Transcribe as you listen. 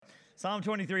Psalm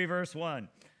 23, verse 1.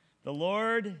 The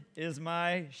Lord is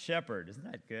my shepherd. Isn't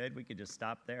that good? We could just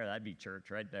stop there. That'd be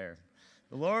church right there.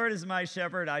 The Lord is my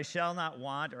shepherd. I shall not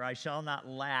want, or I shall not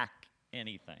lack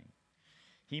anything.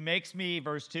 He makes me,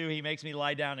 verse 2, he makes me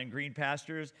lie down in green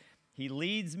pastures. He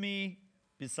leads me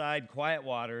beside quiet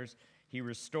waters. He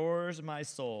restores my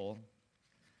soul.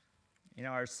 You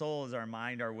know, our soul is our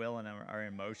mind, our will, and our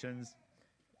emotions.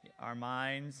 Our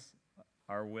minds,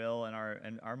 our will, and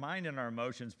our mind and our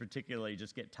emotions particularly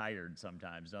just get tired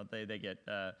sometimes, don't they?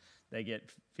 They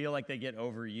feel like they get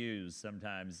overused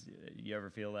sometimes. You ever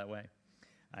feel that way?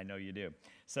 I know you do.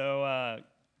 So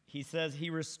he says, he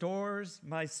restores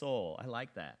my soul. I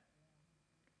like that.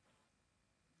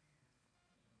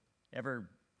 Ever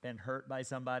been hurt by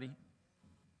somebody?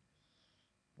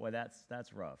 Boy, that's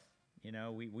rough. You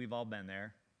know, we've all been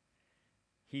there.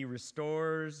 He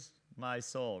restores my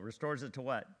soul. Restores it to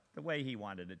what? The way he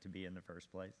wanted it to be in the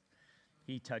first place.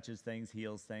 He touches things,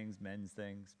 heals things, mends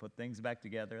things, put things back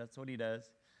together. That's what he does.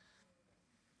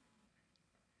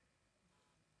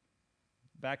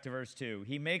 Back to verse 2.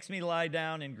 He makes me lie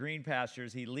down in green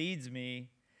pastures. He leads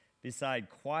me beside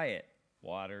quiet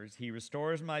waters. He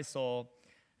restores my soul.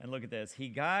 And look at this. He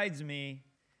guides me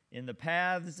in the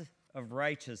paths of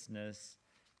righteousness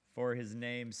for his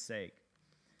name's sake.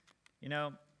 You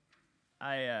know,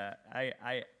 I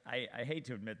hate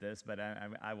to admit this, but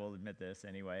I will admit this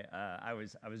anyway. I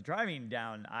was driving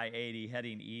down I-80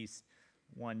 heading east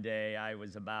one day. I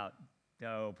was about,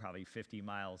 probably 50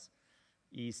 miles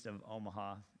east of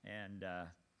Omaha, and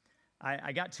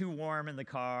I got too warm in the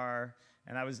car,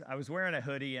 and I was wearing a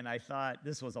hoodie, and I thought,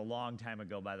 this was a long time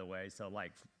ago, by the way, so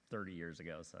like 30 years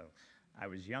ago, so I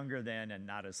was younger then and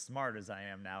not as smart as I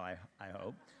am now, I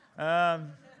hope.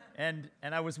 And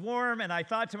I was warm, and I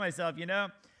thought to myself,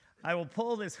 I will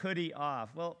pull this hoodie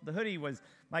off. Well, the hoodie was,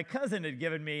 my cousin had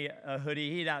given me a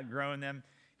hoodie. He'd outgrown them.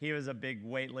 He was a big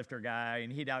weightlifter guy,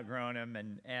 and he'd outgrown them,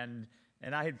 and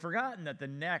I had forgotten that the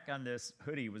neck on this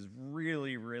hoodie was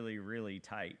really, really, really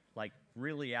tight, like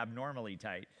really abnormally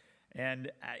tight.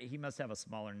 And he must have a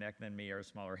smaller neck than me or a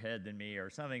smaller head than me or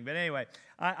something. But anyway,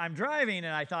 I'm driving,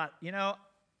 and I thought,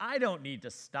 I don't need to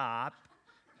stop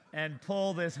and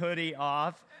pull this hoodie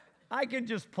off. I can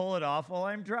just pull it off while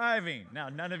I'm driving. Now,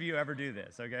 none of you ever do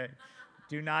this, okay?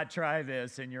 Do not try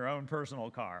this in your own personal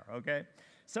car, okay?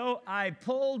 So I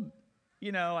pulled,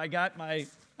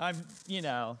 I'm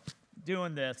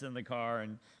doing this in the car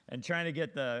and trying to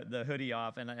get the hoodie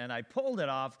off, and I pulled it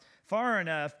off far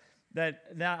enough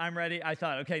that now I'm ready. I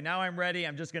thought, okay, now I'm ready.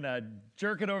 I'm just going to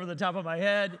jerk it over the top of my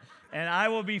head, and I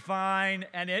will be fine,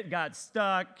 and it got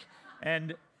stuck,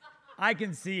 and I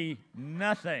can see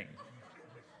nothing.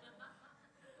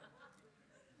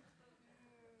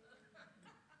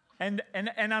 And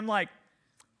I'm like,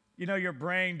 your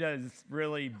brain does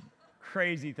really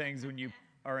crazy things when you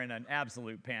are in an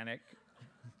absolute panic.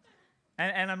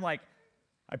 And I'm like,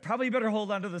 I probably better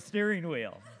hold onto the steering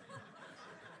wheel.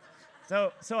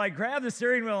 So I grab the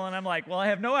steering wheel, and I'm like, well, I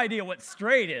have no idea what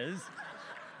straight is.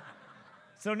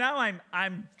 So now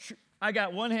I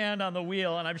got one hand on the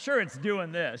wheel, and I'm sure it's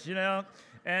doing this,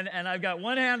 and I've got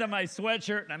one hand on my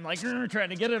sweatshirt, and I'm like trying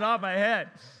to get it off my head.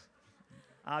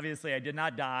 Obviously, I did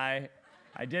not die.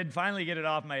 I did finally get it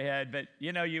off my head, but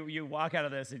you walk out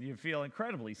of this and you feel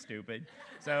incredibly stupid.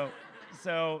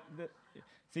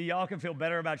 See, y'all can feel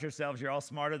better about yourselves. You're all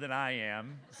smarter than I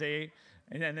am. See,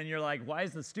 and then you're like, why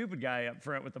is the stupid guy up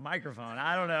front with the microphone?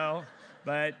 I don't know,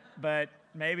 but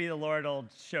maybe the Lord will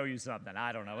show you something.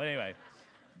 I don't know. Anyway,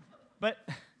 but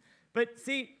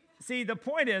see, the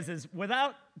point is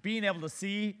without being able to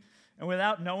see and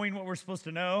without knowing what we're supposed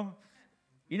to know,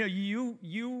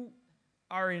 you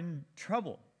are in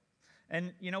trouble.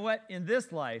 And you know what? In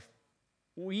this life,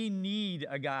 we need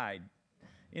a guide.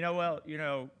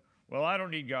 Well, I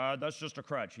don't need God. That's just a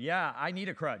crutch. Yeah, I need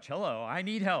a crutch. Hello, I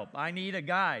need help. I need a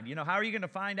guide. How are you going to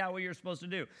find out what you're supposed to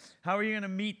do? How are you going to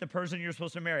meet the person you're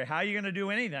supposed to marry? How are you going to do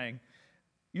anything?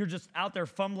 You're just out there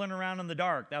fumbling around in the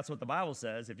dark. That's what the Bible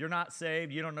says. If you're not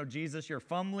saved, you don't know Jesus, you're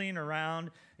fumbling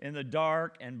around in the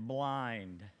dark and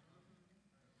blind.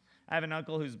 I have an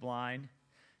uncle who's blind,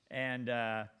 and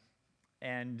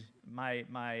my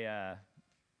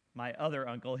other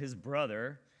uncle, his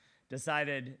brother,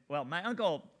 decided, well, my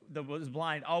uncle that was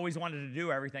blind always wanted to do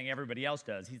everything everybody else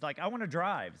does. He's like, I want to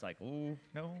drive. It's like, oh,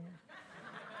 no.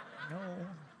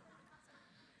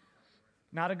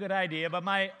 Not a good idea. But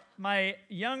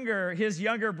his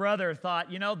younger brother thought,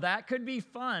 that could be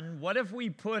fun. What if we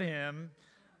put him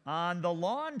on the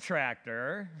lawn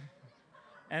tractor,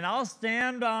 and I'll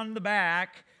stand on the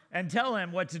back and tell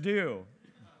him what to do?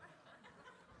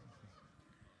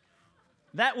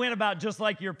 that went about just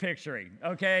like you're picturing,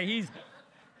 okay?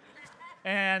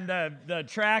 And the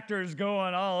tractor's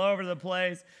going all over the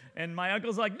place, and my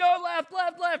uncle's like, no, left,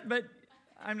 left, left, but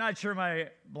I'm not sure my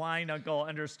blind uncle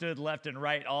understood left and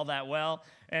right all that well,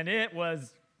 and it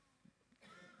was,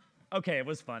 okay, it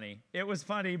was funny. It was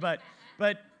funny, but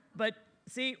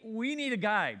see, we need a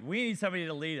guide. We need somebody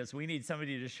to lead us. We need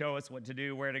somebody to show us what to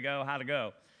do, where to go, how to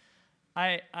go.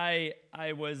 I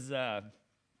was,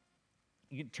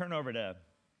 you can turn over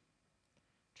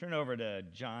to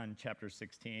John chapter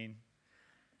 16.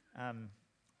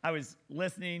 I was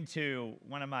listening to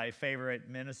one of my favorite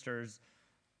ministers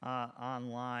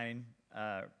online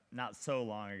not so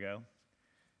long ago,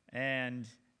 and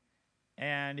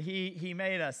he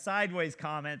made a sideways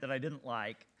comment that I didn't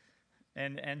like,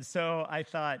 and so I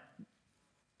thought,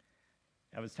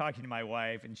 I was talking to my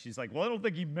wife, and she's like, well, I don't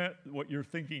think he meant what you're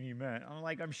thinking he meant. I'm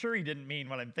like, I'm sure he didn't mean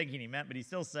what I'm thinking he meant, but he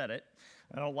still said it.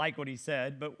 I don't like what he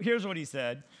said, but here's what he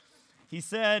said. He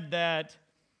said that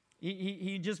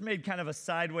he just made kind of a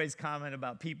sideways comment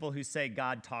about people who say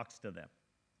God talks to them.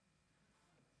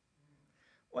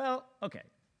 Well, okay.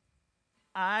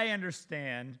 I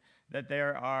understand that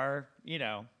there are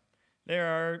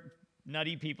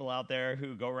nutty people out there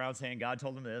who go around saying God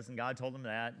told them this and God told them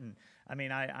that. And I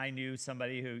mean, I knew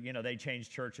somebody who, they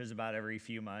changed churches about every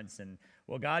few months. And,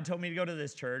 well, God told me to go to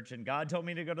this church and God told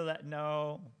me to go to that.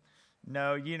 No,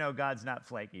 God's not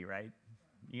flaky, right?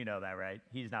 You know that, right?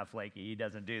 He's not flaky. He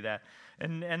doesn't do that.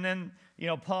 And then,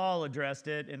 Paul addressed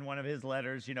it in one of his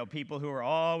letters, people who are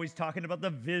always talking about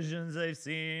the visions they've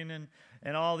seen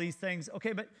and all these things.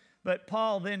 Okay, but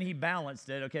Paul, then he balanced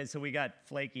it. Okay, so we got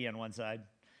flaky on one side.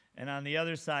 And on the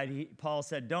other side, Paul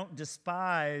said, don't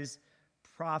despise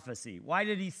prophecy. Why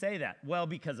did he say that? Well,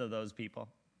 because of those people.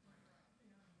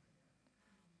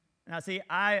 Now, see,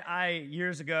 I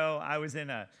years ago, I was in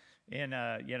a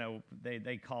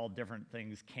they call different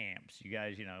things camps. You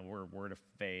guys, we're Word of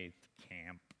Faith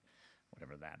camp,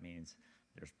 whatever that means.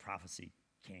 There's prophecy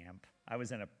camp. I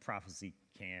was in a prophecy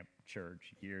camp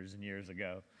church years and years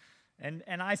ago. And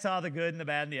I saw the good and the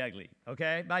bad and the ugly,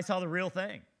 okay? I saw the real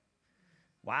thing.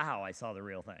 Wow, I saw the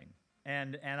real thing.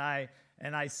 And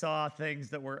I saw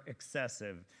things that were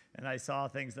excessive, and I saw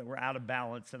things that were out of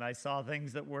balance, and I saw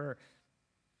things that were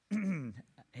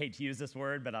hate to use this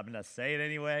word, but I'm going to say it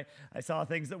anyway. I saw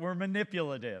things that were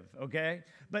manipulative, okay?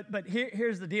 But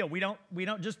here's the deal. We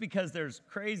don't just because there's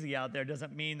crazy out there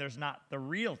doesn't mean there's not the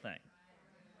real thing.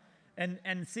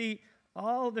 And see,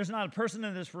 there's not a person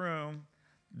in this room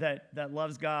that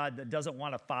loves God, that doesn't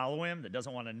want to follow him, that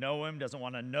doesn't want to know him, doesn't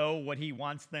want to know what he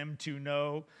wants them to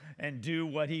know and do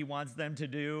what he wants them to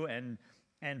do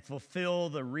and fulfill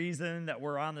the reason that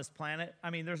we're on this planet. I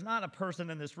mean, there's not a person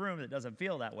in this room that doesn't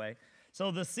feel that way. So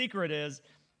the secret is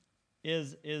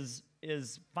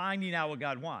finding out what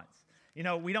God wants.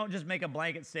 We don't just make a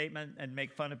blanket statement and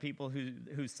make fun of people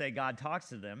who say God talks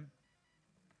to them.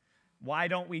 Why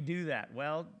don't we do that?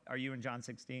 Well, are you in John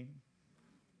 16?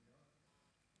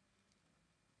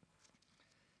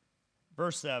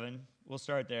 Verse 7, we'll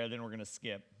start there, then we're going to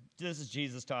skip. This is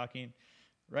Jesus talking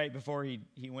right before he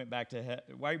went back to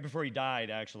right before he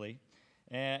died, actually.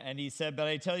 And he said, but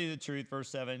I tell you the truth, verse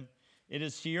 7, it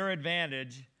is to your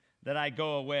advantage that I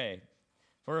go away.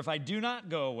 For if I do not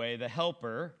go away, the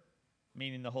Helper,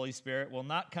 meaning the Holy Spirit, will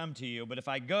not come to you. But if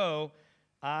I go,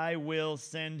 I will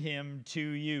send him to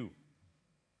you.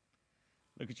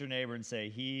 Look at your neighbor and say,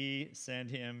 he sent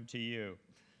him to you.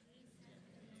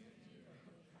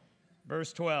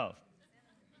 Verse 12.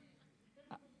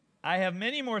 I have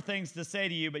many more things to say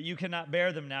to you, but you cannot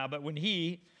bear them now. But when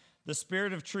he, the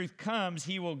Spirit of truth, comes,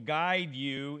 he will guide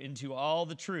you into all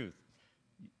the truth.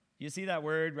 You see that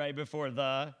word right before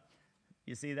the?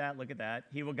 You see that? Look at that.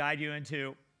 He will guide you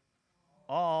into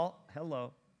all.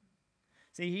 Hello.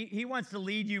 See, he wants to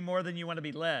lead you more than you want to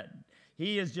be led.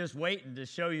 He is just waiting to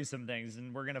show you some things,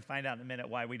 and we're going to find out in a minute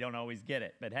why we don't always get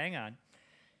it. But hang on.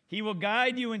 He will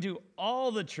guide you into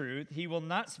all the truth. He will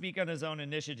not speak on his own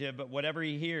initiative, but whatever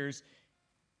he hears,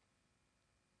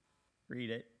 read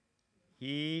it,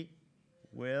 he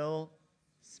will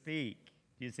speak.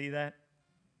 Do you see that?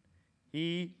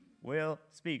 He will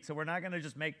speak. So we're not going to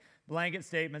just make blanket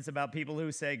statements about people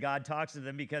who say God talks to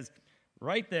them, because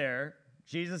right there,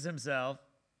 Jesus himself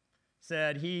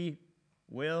said he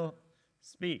will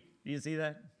speak. Do you see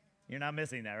that? You're not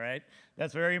missing that, right?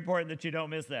 That's very important that you don't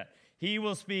miss that. He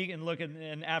will speak, and look,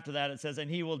 and after that it says, and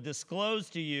he will disclose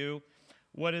to you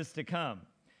what is to come.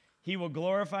 He will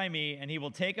glorify me, and he will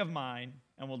take of mine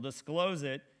and will disclose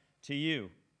it to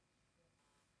you.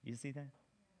 You see that?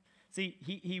 See,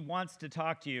 he wants to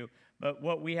talk to you, but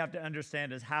what we have to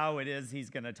understand is how it is he's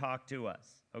going to talk to us,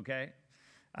 okay?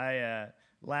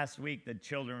 Last week, the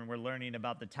children were learning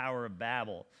about the Tower of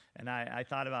Babel, and I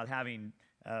thought about having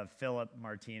Philip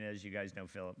Martinez, you guys know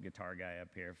Philip, guitar guy up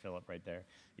here, Philip right there.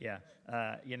 Yeah,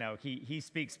 he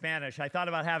speaks Spanish. I thought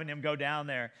about having him go down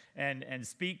there and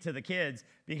speak to the kids,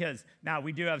 because now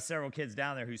we do have several kids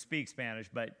down there who speak Spanish,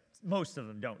 but most of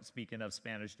them don't speak enough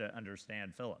Spanish to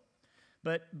understand Philip.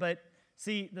 But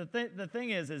see, the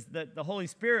thing is that the Holy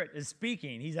Spirit is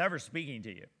speaking. He's ever speaking to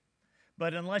you.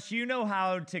 But unless you know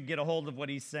how to get a hold of what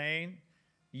he's saying,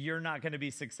 you're not going to be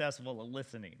successful at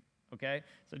listening, okay?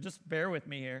 So just bear with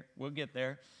me here. We'll get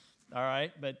there, all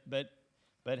right?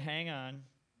 But hang on.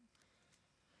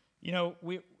 You know,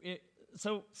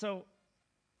 so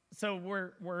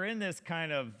we're in this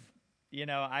kind of,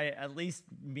 at least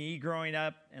me growing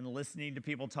up and listening to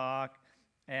people talk,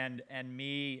 and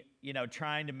me,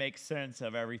 trying to make sense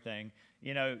of everything.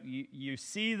 You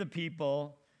see the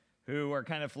people who are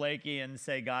kind of flaky and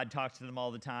say God talks to them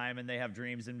all the time and they have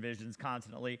dreams and visions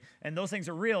constantly. And those things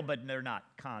are real, but they're not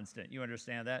constant. You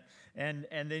understand that? And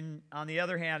then on the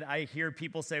other hand, I hear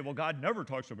people say, well, God never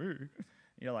talks to me.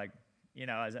 I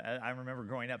remember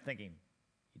growing up thinking,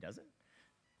 he doesn't?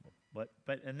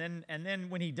 And then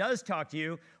when he does talk to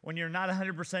you, when you're not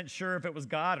 100% sure if it was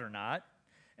God or not,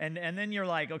 and then you're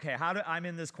like, okay, I'm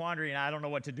in this quandary and I don't know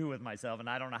what to do with myself and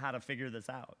I don't know how to figure this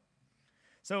out.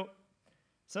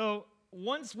 So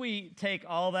once we take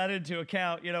all that into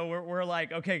account, we're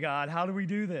like, okay, God, how do we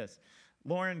do this?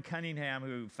 Lauren Cunningham,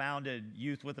 who founded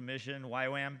Youth with a Mission,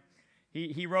 YWAM,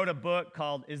 he wrote a book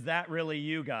called Is That Really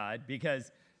You, God?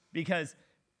 Because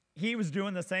he was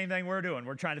doing the same thing we're doing.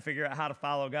 We're trying to figure out how to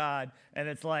follow God. And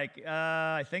it's like,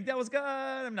 I think that was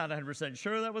God. I'm not 100%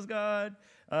 sure that was God.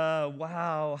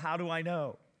 Wow, how do I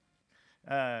know?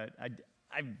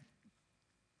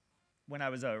 When I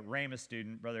was a Rhema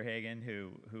student, Brother Hagin,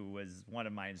 who was one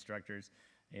of my instructors,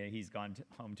 he's gone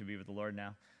home to be with the Lord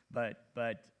now. But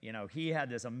he had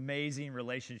this amazing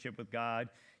relationship with God.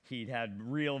 He'd had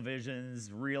real visions,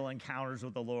 real encounters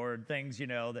with the Lord, things,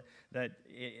 that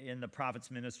in the prophet's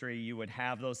ministry, you would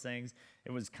have those things.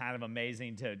 It was kind of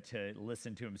amazing to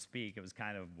listen to him speak. It was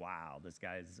kind of, wow, this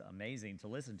guy is amazing to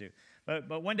listen to.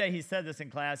 But one day he said this in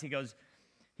class. He goes,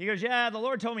 yeah, the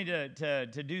Lord told me to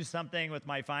do something with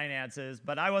my finances,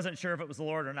 but I wasn't sure if it was the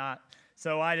Lord or not,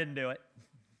 so I didn't do it.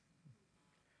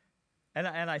 And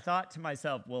I thought to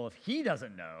myself, well, if he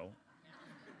doesn't know,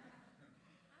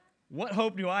 what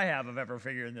hope do I have of ever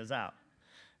figuring this out?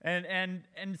 And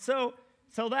so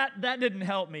that didn't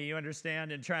help me, you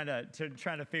understand, in trying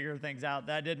to figure things out.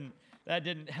 That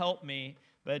didn't help me.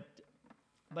 But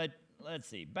let's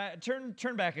see.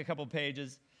 Turn back a couple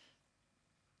pages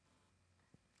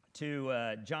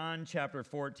to John chapter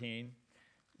 14,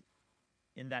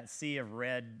 in that sea of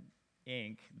red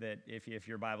ink that if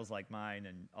your Bible's like mine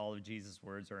and all of Jesus'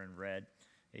 words are in red,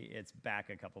 it's back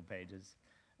a couple pages.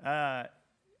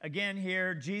 Again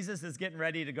here, Jesus is getting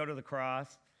ready to go to the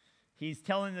cross. He's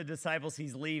telling the disciples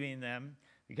he's leaving them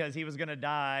because he was going to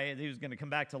die. He was going to come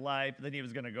back to life. Then he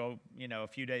was going to go, a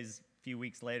few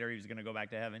weeks later, he was going to go back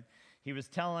to heaven. He was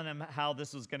telling them how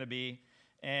this was going to be.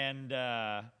 And,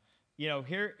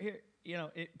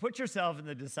 put yourself in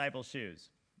the disciples' shoes,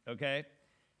 okay?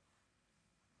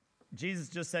 Jesus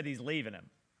just said he's leaving him.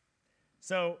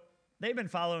 So they've been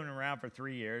following him around for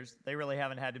 3 years. They really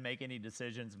haven't had to make any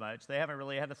decisions much. They haven't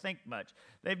really had to think much.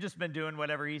 They've just been doing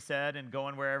whatever he said and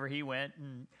going wherever he went,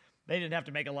 and they didn't have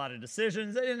to make a lot of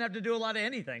decisions. They didn't have to do a lot of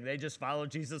anything. They just followed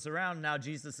Jesus around. Now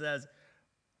Jesus says,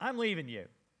 I'm leaving you.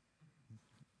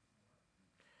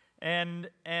 And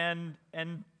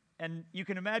you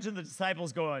can imagine the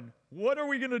disciples going, what are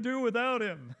we going to do without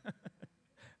him?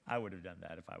 I would have done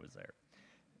that if I was there.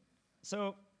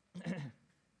 So,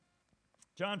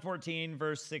 John 14,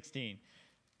 verse 16,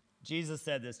 Jesus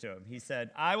said this to him. He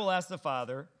said, I will ask the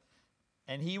Father,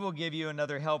 and he will give you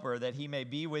another helper that he may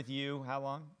be with you. How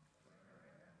long?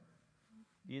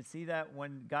 Do you see that?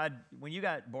 When you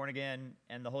got born again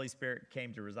and the Holy Spirit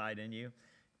came to reside in you,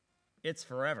 it's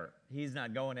forever. He's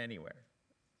not going anywhere.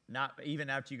 Not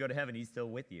even after you go to heaven, he's still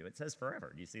with you. It says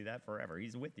forever. Do you see that? Forever.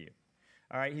 He's with you.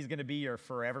 All right, he's going to be your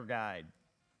forever guide.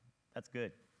 That's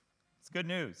good. It's good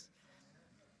news.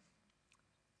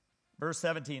 Verse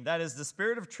 17, that is the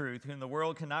Spirit of truth, whom the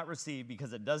world cannot receive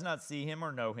because it does not see him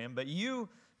or know him, but you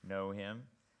know him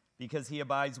because he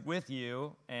abides with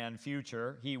you, and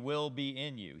future, he will be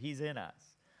in you. He's in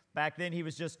us. Back then, he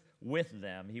was just with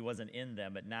them. He wasn't in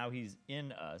them, but now he's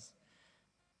in us.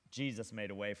 Jesus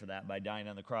made a way for that by dying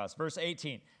on the cross. Verse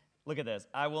 18, look at this.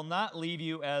 I will not leave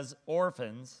you as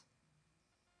orphans.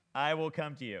 I will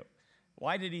come to you.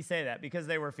 Why did he say that? Because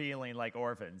they were feeling like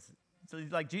orphans. So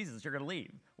he's like, Jesus, you're going to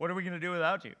leave. What are we going to do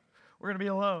without you? We're going to be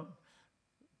alone.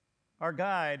 Our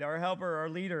guide, our helper, our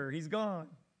leader, he's gone.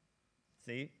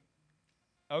 See?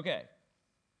 Okay.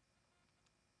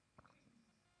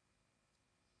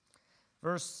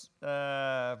 Verse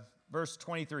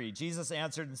 23, Jesus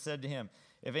answered and said to him,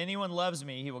 if anyone loves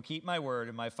me, he will keep my word,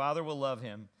 and my Father will love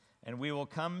him, and we will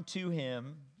come to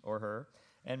him or her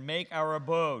and make our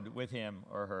abode with him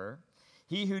or her.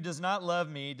 He who does not love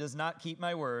me does not keep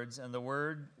my words, and the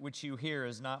word which you hear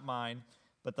is not mine,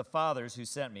 but the Father's who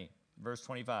sent me. Verse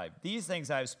 25, these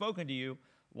things I have spoken to you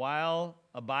while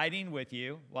abiding with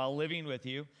you, while living with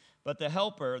you, but the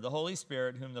Helper, the Holy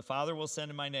Spirit, whom the Father will send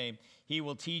in my name, he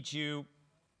will teach you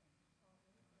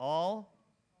all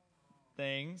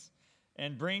things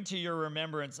and bring to your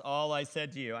remembrance all I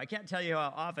said to you. I can't tell you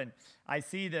how often I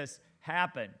see this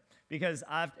happen, because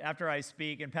after I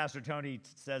speak, and Pastor Tony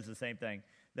says the same thing,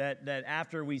 that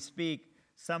after we speak,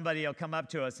 somebody will come up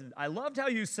to us and, I loved how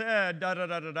you said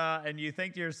da-da-da-da-da, and you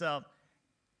think to yourself,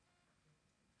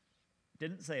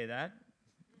 didn't say that.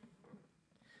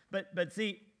 But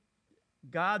see,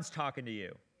 God's talking to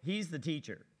you. He's the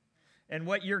teacher. And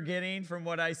what you're getting from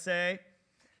what I say,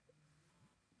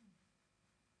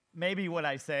 maybe what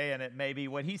I say, and it may be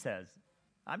what he says.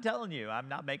 I'm telling you, I'm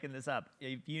not making this up.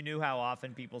 If you knew how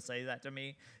often people say that to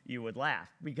me, you would laugh,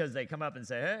 because they come up and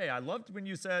say, hey, I loved when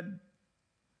you said,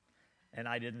 and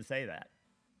I didn't say that.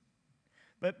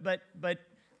 But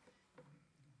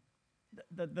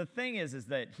the thing is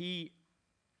that he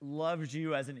loves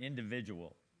you as an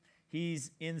individual.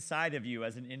 He's inside of you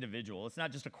as an individual. It's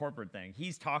not just a corporate thing.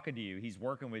 He's talking to you. He's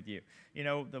working with you. You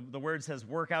know, the word says,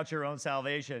 work out your own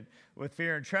salvation with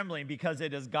fear and trembling, because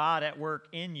it is God at work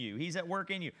in you. He's at work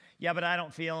in you. Yeah, but I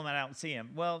don't feel him and I don't see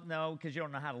him. Well, no, because you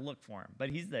don't know how to look for him. But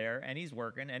he's there, and he's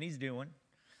working, and he's doing,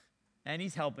 and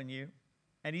he's helping you,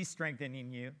 and he's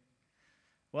strengthening you.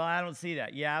 Well, I don't see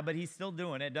that. Yeah, but he's still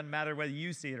doing it. It doesn't matter whether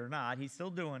you see it or not. He's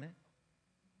still doing it.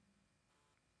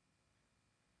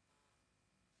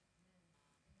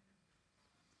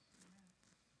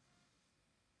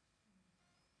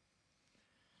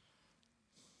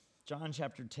 John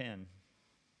chapter 10.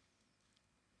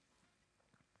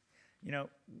 You know,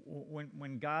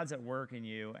 when God's at work in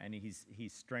you and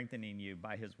he's strengthening you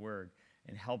by his word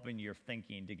and helping your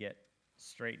thinking to get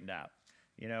straightened out.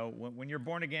 You know, when you're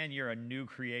born again, you're a new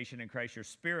creation in Christ. Your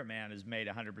spirit man is made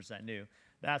 100% new.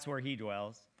 That's where he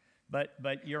dwells. But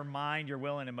your mind, your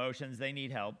will, and emotions, they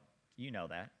need help. You know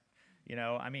that. You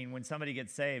know, I mean, when somebody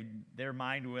gets saved, their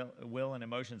mind, will, and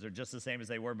emotions are just the same as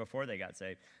they were before they got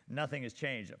saved. Nothing has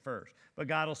changed at first. But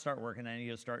God will start working and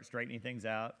he'll start straightening things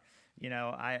out. You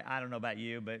know, I don't know about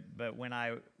you, but when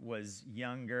I was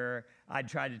younger, I'd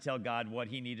try to tell God what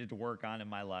he needed to work on in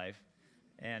my life.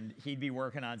 And he'd be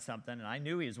working on something, and I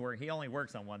knew he was working. He only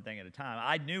works on one thing at a time.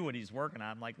 I knew what he's working on.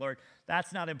 I'm like, Lord,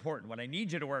 that's not important. What I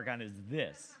need you to work on is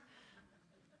this.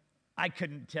 I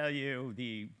couldn't tell you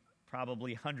the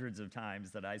probably hundreds of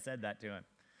times that I said that to him.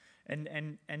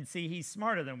 And see, he's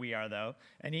smarter than we are, though,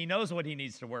 and he knows what he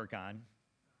needs to work on.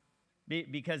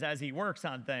 Because as he works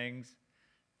on things,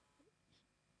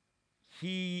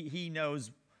 he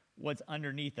knows what's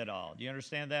underneath it all. Do you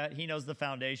understand that? He knows the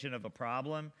foundation of a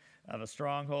problem, of a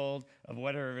stronghold, of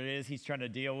whatever it is he's trying to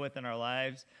deal with in our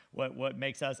lives, what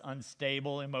makes us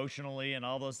unstable emotionally and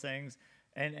all those things.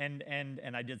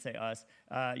 And I did say us,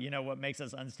 you know, what makes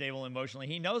us unstable emotionally.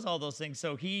 He knows all those things,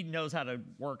 so he knows how to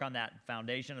work on that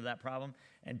foundation of that problem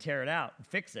and tear it out and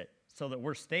fix it so that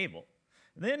we're stable.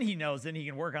 Then he knows, then he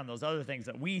can work on those other things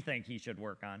that we think he should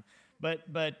work on. But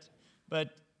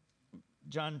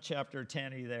John chapter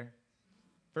 10, are you there?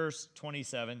 Verse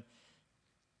 27.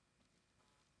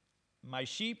 My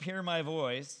sheep hear my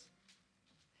voice,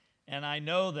 and I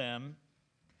know them,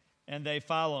 and they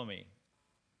follow me.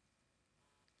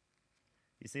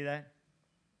 You see that?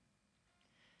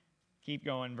 Keep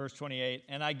going, verse 28.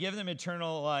 And I give them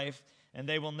eternal life, and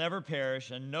they will never perish,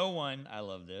 and no one, I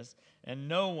love this, and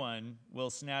no one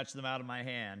will snatch them out of my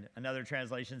hand. Another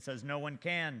translation says, no one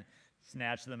can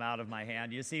snatch them out of my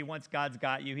hand. You see, once God's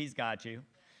got you, he's got you,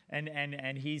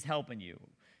 and he's helping you.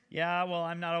 Yeah, well,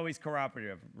 I'm not always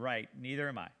cooperative. Right, neither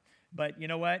am I. But you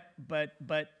know what? But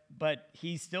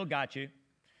he's still got you,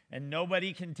 and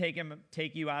nobody can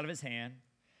take you out of his hand.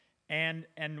 And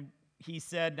he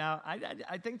said, now,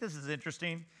 I think this is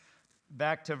interesting.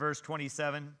 Back to verse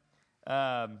 27.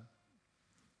 My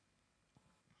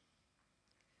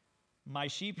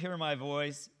sheep hear my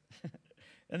voice.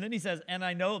 And then he says, and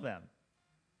I know them.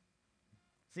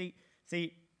 See,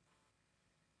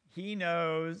 he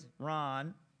knows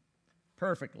Ron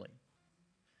perfectly.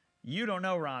 You don't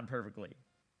know Ron perfectly.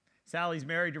 Sally's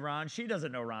married to Ron. She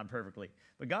doesn't know Ron perfectly,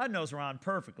 but God knows Ron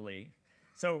perfectly.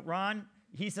 So Ron,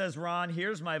 he says, Ron,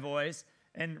 here's my voice.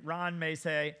 And Ron may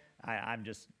say, I'm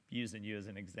just using you as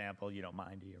an example. You don't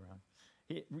mind, do you,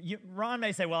 Ron? Ron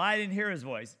may say, well, I didn't hear his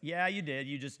voice. Yeah, you did.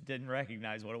 You just didn't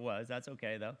recognize what it was. That's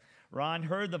okay, though. Ron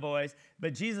heard the voice,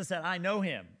 but Jesus said, I know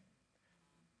him.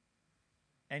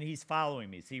 And he's following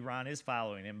me. See, Ron is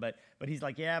following him, but he's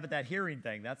like, yeah, but that hearing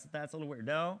thing, that's a little weird.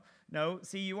 No,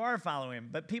 see, you are following him.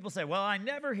 But people say, well, I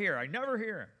never hear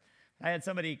him. I had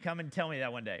somebody come and tell me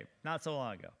that one day, not so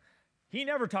long ago. He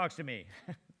never talks to me.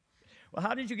 Well,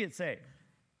 how did you get saved?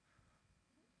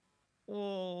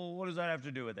 Well, what does that have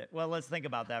to do with it? Well, let's think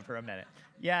about that for a minute.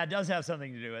 Yeah, it does have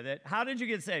something to do with it. How did you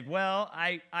get saved? Well,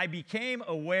 I became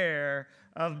aware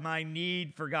of my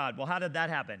need for God. Well, how did that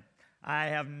happen? I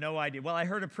have no idea. Well, I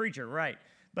heard a preacher, right.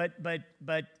 But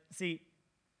see,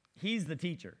 he's the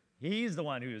teacher. He's the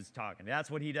one who's talking. That's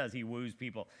what he does. He woos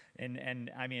people.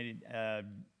 And I mean,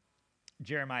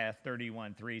 Jeremiah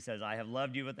 31:3 says, I have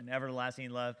loved you with an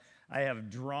everlasting love. I have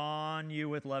drawn you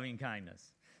with loving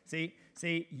kindness.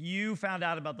 See, you found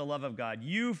out about the love of God.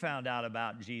 You found out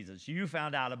about Jesus. You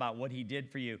found out about what he did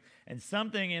for you. And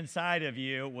something inside of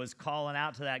you was calling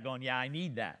out to that, going, yeah, I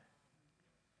need that.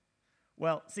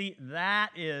 Well, see,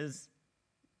 that is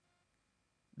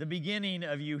the beginning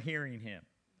of you hearing him.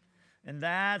 And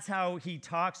that's how he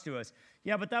talks to us.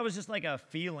 Yeah, but that was just like a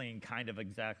feeling, kind of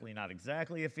exactly, not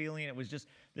exactly a feeling. It was just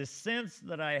this sense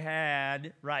that I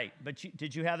had. Right, but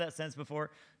did you have that sense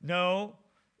before? No,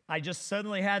 I just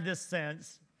suddenly had this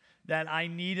sense that I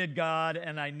needed God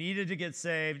and I needed to get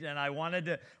saved. And I wanted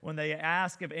to, when they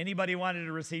asked if anybody wanted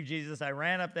to receive Jesus, I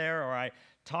ran up there or I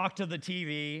talked to the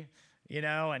TV,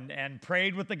 and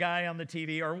prayed with the guy on the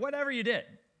TV or whatever you did.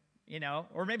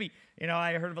 Or maybe,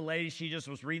 I heard of a lady, she just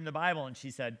was reading the Bible and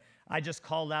she said, I just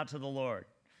called out to the Lord,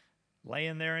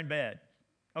 laying there in bed.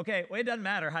 Okay, well, it doesn't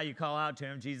matter how you call out to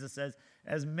him. Jesus says,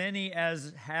 as many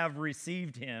as have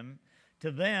received him,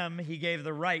 to them he gave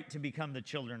the right to become the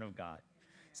children of God.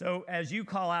 So as you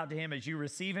call out to him, as you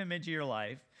receive him into your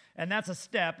life, and that's a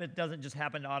step, it doesn't just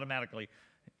happen automatically.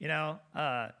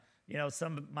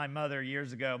 My mother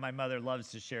years ago, my mother loves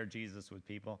to share Jesus with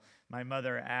people. My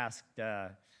mother asked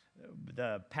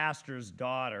the pastor's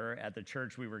daughter at the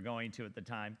church we were going to at the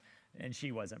time, and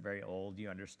she wasn't very old, you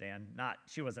understand.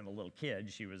 She wasn't a little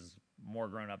kid. She was more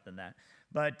grown up than that.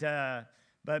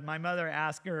 But my mother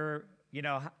asked her,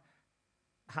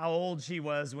 how old she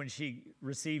was when she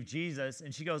received Jesus,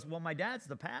 and she goes, well, my dad's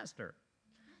the pastor.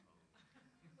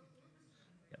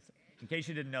 Yes. In case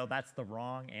you didn't know, that's the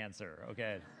wrong answer,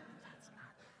 okay?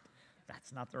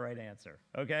 That's not the right answer,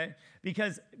 okay?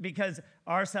 Because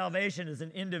our salvation is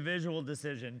an individual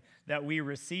decision that we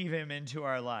receive him into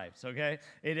our lives, okay?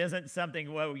 It isn't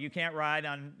something, well, you can't ride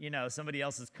on, somebody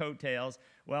else's coattails.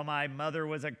 Well, my mother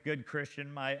was a good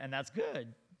Christian, and that's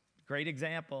good. Great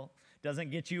example.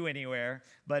 Doesn't get you anywhere,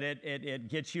 but it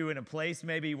gets you in a place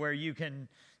maybe where you can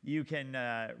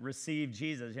receive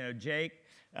Jesus. Jake,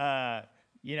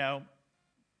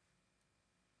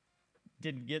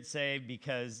 didn't get saved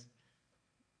because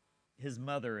his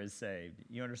mother is saved.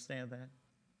 You understand that?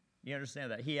 You understand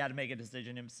that? He had to make a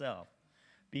decision himself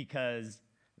because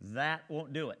that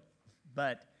won't do it.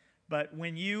 But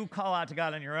when you call out to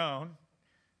God on your own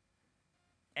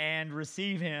and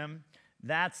receive him,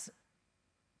 that's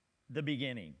the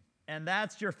beginning. And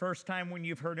that's your first time when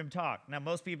you've heard him talk. Now,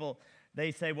 most people,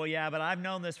 they say, well, yeah, but I've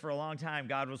known this for a long time.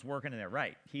 God was working in there.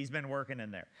 Right. He's been working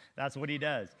in there. That's what he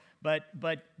does. But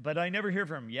I never hear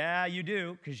from him. Yeah, you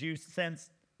do, because you sense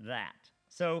that.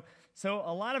 So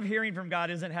a lot of hearing from God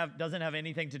doesn't have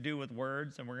anything to do with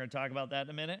words, and we're going to talk about that in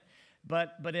a minute.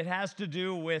 But it has to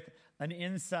do with an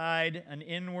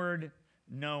inward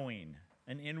knowing.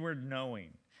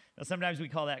 Now, sometimes we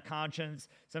call that conscience.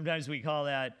 Sometimes we call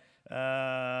that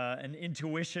an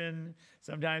intuition.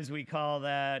 Sometimes we call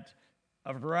that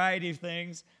a variety of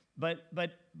things. But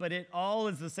it all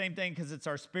is the same thing because it's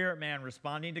our spirit man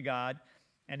responding to God.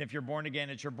 And if you're born again,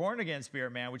 it's your born again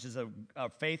spirit man, which is a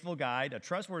faithful guide, a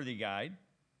trustworthy guide.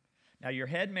 Now, your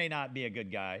head may not be a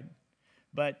good guide,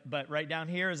 but right down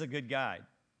here is a good guide.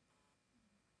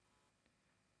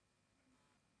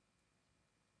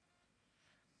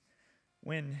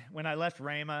 When I left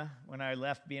Rhema, when I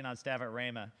left being on staff at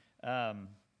Rhema,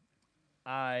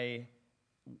 I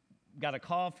got a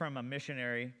call from a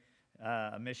missionary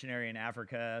in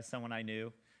Africa, someone I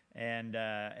knew,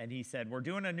 and he said, we're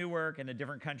doing a new work in a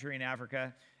different country in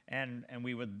Africa, and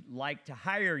we would like to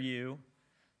hire you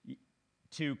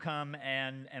to come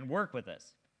and work with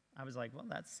us. I was like, well,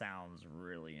 that sounds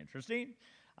really interesting.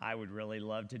 I would really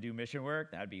love to do mission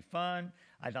work. That'd be fun.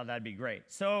 I thought that'd be great.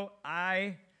 So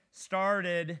I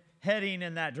started heading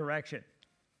in that direction.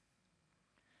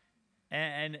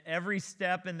 And every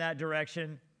step in that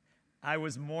direction, I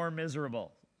was more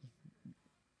miserable.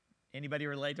 Anybody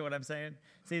relate to what I'm saying?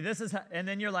 See, this is how, and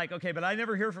then you're like, okay, but I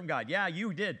never hear from God. Yeah,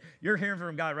 you did. You're hearing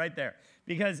from God right there.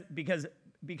 Because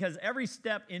every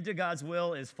step into God's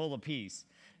will is full of peace.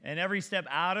 And every step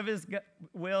out of his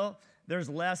will, there's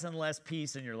less and less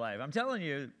peace in your life. I'm telling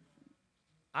you,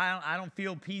 I don't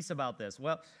feel peace about this.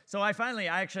 Well, so I finally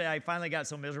got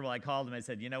so miserable, I called him and I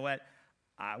said, you know what?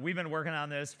 We've been working on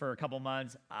this for a couple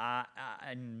months,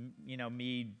 and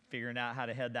me figuring out how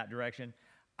to head that direction.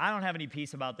 I don't have any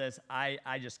peace about this.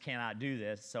 I just cannot do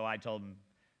this. So I told him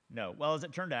no. Well, as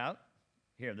it turned out,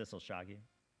 here, this will shock you.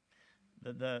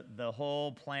 The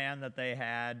whole plan that they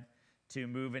had to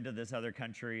move into this other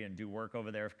country and do work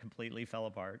over there completely fell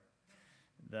apart.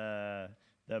 The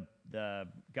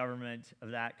government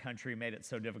of that country made it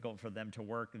so difficult for them to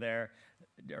work there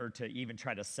or to even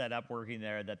try to set up working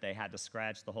there that they had to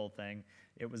scratch the whole thing.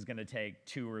 It was going to take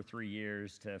 2 or 3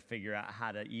 years to figure out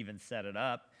how to even set it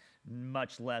up,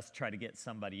 much less try to get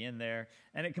somebody in there.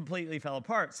 And it completely fell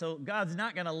apart. So God's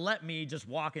not going to let me just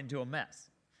walk into a mess.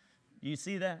 You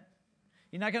see that?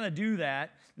 You're not going to do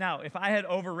that. Now, if I had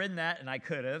overridden that, and I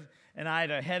could have, and I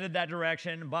had headed that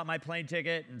direction, bought my plane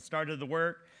ticket, and started the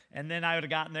work, and then I would have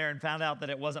gotten there and found out that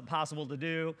it wasn't possible to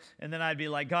do, and then I'd be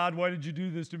like, God, why did you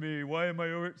do this to me? Why am I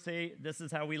over? See, this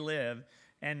is how we live.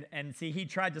 And see, he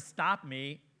tried to stop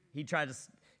me. He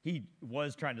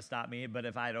was trying to stop me, but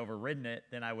if I had overridden it,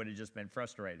 then I would have just been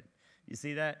frustrated. You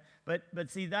see that?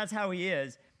 But see, that's how he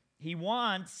is. He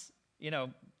wants,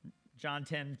 John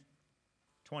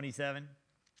 10:27.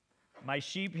 My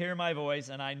sheep hear my voice,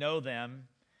 and I know them,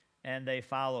 and they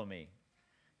follow me.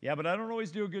 Yeah, but I don't always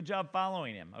do a good job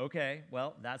following him. Okay,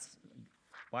 well, that's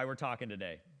why we're talking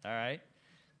today, all right?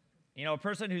 A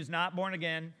person who's not born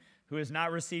again, who has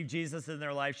not received Jesus in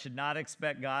their life, should not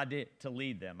expect God to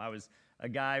lead them. I was a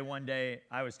guy one day,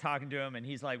 I was talking to him, and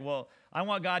he's like, well, I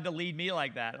want God to lead me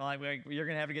like that. And I'm like, you're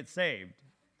going to have to get saved.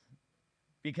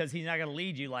 Because he's not going to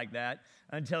lead you like that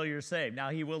until you're saved. Now,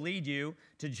 he will lead you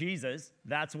to Jesus.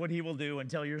 That's what he will do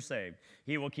until you're saved.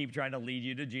 He will keep trying to lead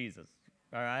you to Jesus.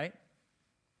 All right?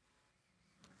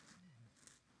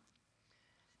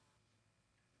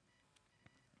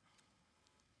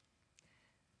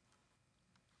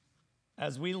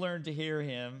 As we learn to hear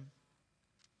him,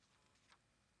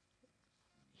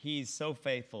 he's so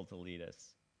faithful to lead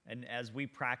us. And as we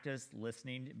practice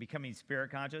listening, becoming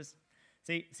spirit conscious,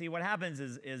 See, what happens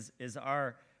is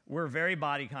we're very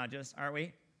body conscious, aren't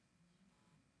we?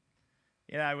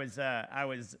 I was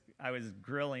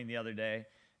grilling the other day,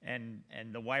 and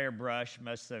the wire brush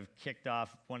must have kicked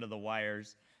off one of the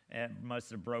wires, and must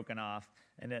have broken off,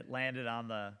 and it landed on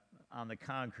the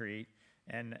concrete.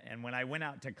 And when I went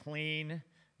out to clean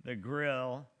the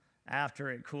grill after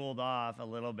it cooled off a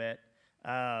little bit,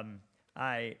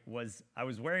 I was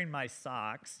wearing my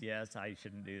socks. Yes, I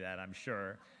shouldn't do that, I'm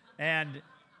sure.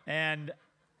 And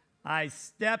I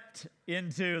stepped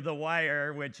into the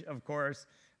wire, which, of course,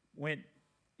 went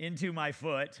into my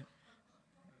foot.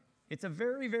 It's a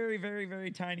very, very, very, very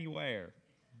tiny wire.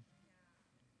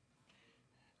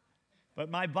 But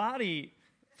my body,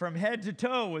 from head to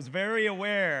toe, was very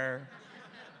aware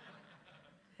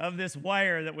of this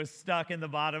wire that was stuck in the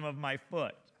bottom of my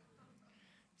foot.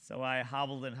 So I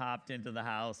hobbled and hopped into the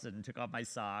house and took off my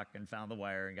sock and found the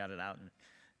wire and got it out and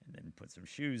then put some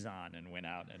shoes on and went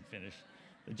out and finished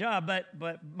the job.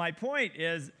 But my point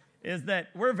is that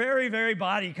we're very, very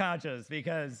body conscious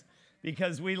because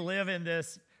we live in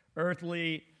this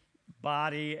earthly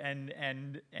body,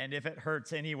 and if it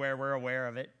hurts anywhere, we're aware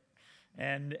of it.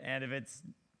 And if it's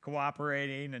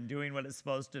cooperating and doing what it's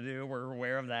supposed to do, we're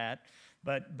aware of that.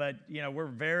 But we're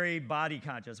very body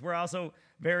conscious. We're also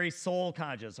very soul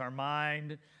conscious. Our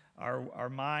mind,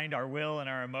 our will, and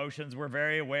our emotions, we're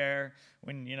very aware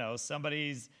when,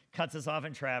 somebody cuts us off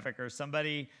in traffic, or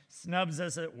somebody snubs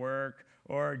us at work,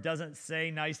 or doesn't say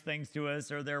nice things to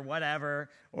us, or they're whatever,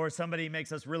 or somebody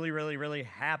makes us really, really, really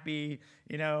happy.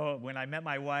 When I met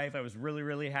my wife, I was really,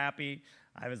 really happy.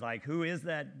 I was like, who is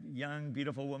that young,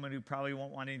 beautiful woman who probably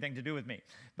won't want anything to do with me?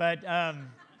 But I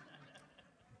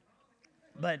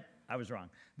was wrong.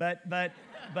 But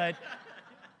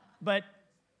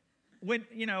when,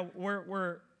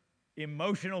 we're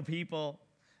emotional people,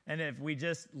 and if we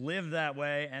just live that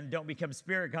way and don't become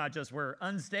spirit conscious, we're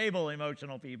unstable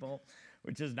emotional people,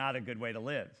 which is not a good way to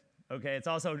live. Okay, it's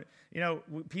also,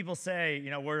 people say,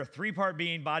 we're a 3-part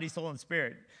being, body, soul, and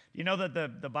spirit. You know that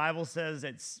the Bible says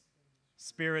it's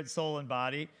spirit, soul, and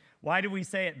body? Why do we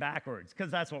say it backwards?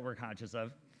 Because that's what we're conscious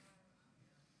of.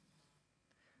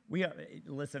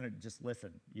 Just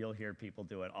listen. You'll hear people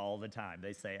do it all the time.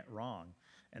 They say it wrong.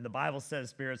 And the Bible says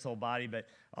spirit, soul, body, but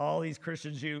all these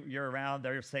Christians you're around,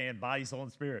 they're saying body, soul,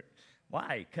 and spirit.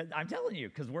 Why? Because I'm telling you,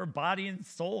 because we're body and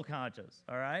soul conscious,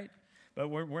 all right? But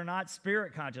we're not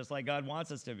spirit conscious like God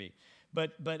wants us to be.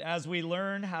 But as we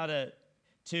learn how to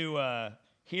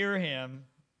hear him,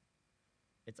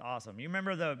 it's awesome. You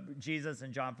remember Jesus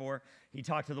in John 4? He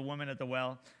talked to the woman at the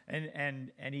well,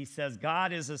 and he says,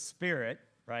 God is a spirit,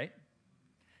 right?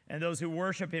 And those who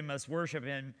worship him must worship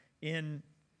him in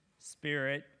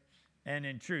spirit and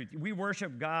in truth. We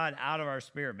worship God out of our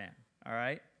spirit, man, all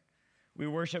right? We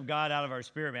worship God out of our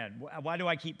spirit, man. Why do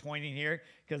I keep pointing here?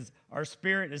 Because our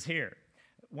spirit is here.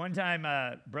 One time,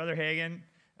 Brother Hagin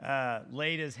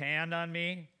laid his hand on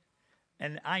me,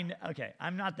 and I'm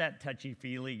not that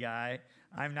touchy-feely guy.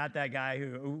 I'm not that guy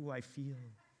who, I feel.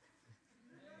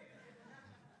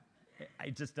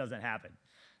 It just doesn't happen.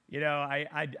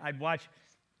 I'd watch,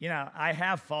 I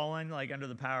have fallen like under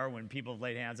the power when people have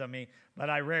laid hands on me, but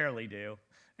I rarely do.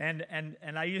 And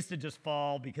I used to just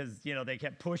fall because, they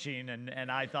kept pushing,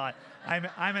 and I thought,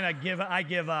 I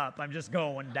give up. I'm just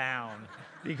going down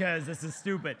because this is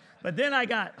stupid. But then I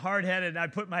got hard-headed, and I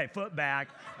put my foot back.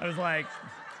 I was like,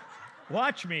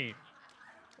 watch me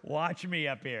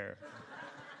up here.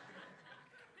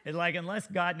 It's like, unless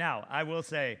God, now, I will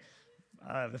say,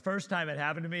 the first time it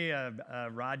happened to me,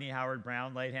 Rodney Howard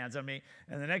Brown laid hands on me,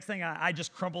 and the next thing I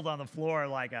just crumpled on the floor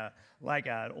like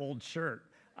an old shirt.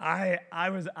 I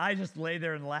just lay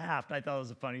there and laughed. I thought it was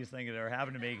the funniest thing that ever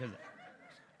happened to me because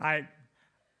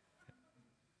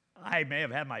I may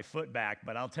have had my foot back,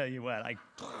 but I'll tell you what,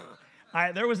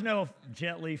 there was no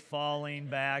gently falling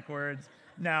backwards.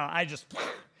 No,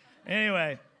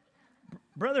 anyway,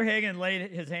 Brother Hagin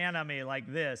laid his hand on me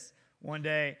like this one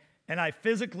day, and I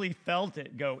physically felt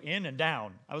it go in and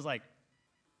down. I was like,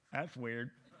 that's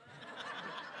weird.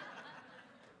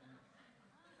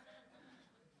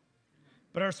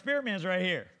 But our spirit man's right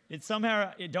here. It's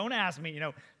somehow, don't ask me,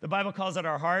 the Bible calls it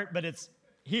our heart, but it's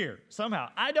here somehow.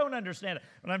 I don't understand it,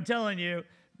 but I'm telling you,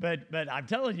 but I'm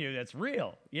telling you that's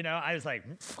real. I was like,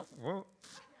 whoa.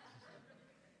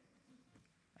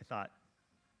 I thought,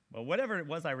 well, whatever it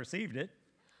was, I received it.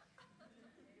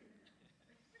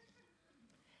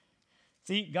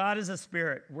 See, God is a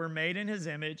spirit. We're made in his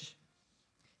image.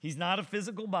 He's not a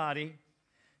physical body.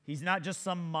 He's not just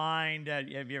some mind.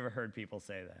 Have you ever heard people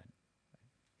say that?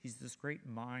 He's this great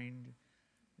mind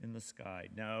in the sky.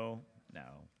 No.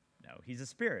 He's a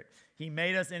spirit. He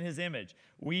made us in his image.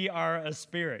 We are a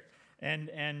spirit.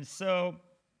 And so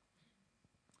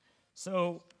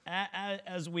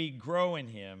as we grow in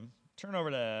him, turn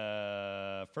over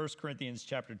to 1 Corinthians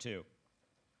chapter 2.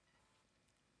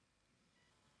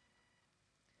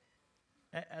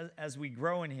 As we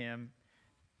grow in him,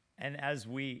 and as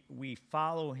we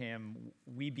follow him,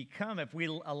 we become, if we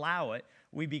allow it,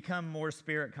 we become more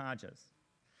spirit conscious.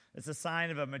 It's a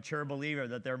sign of a mature believer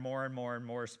that they're more and more and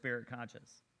more spirit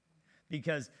conscious.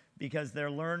 Because they're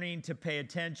learning to pay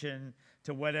attention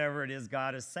to whatever it is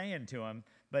God is saying to them,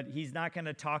 but he's not going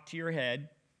to talk to your head.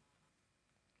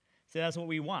 See, that's what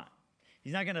we want.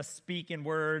 He's not going to speak in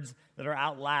words that are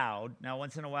out loud. Now,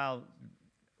 once in a while,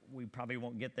 we probably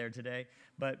won't get there today,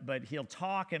 but he'll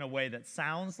talk in a way that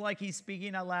sounds like he's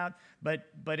speaking out loud, but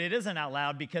it isn't out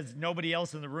loud because nobody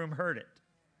else in the room heard it.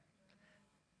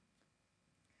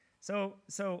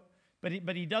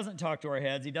 But he doesn't talk to our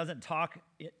heads. He doesn't talk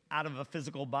out of a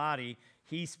physical body.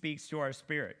 He speaks to our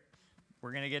spirit.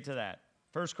 We're going to get to that.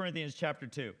 1 Corinthians chapter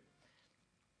 2.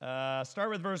 Start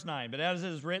with verse 9. But as it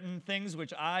is written, things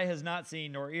which eye has not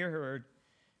seen nor ear heard,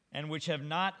 and which have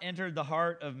not entered the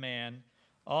heart of man,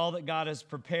 all that God has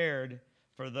prepared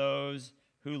for those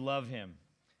who love him.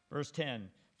 Verse 10.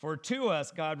 For to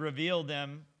us God revealed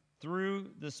them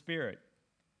through the Spirit.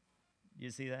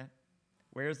 You see that?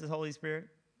 Where's the Holy Spirit?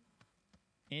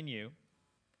 In you.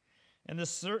 And the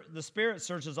Spirit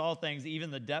searches all things, even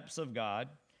the depths of God.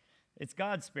 It's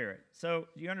God's Spirit. So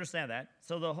you understand that?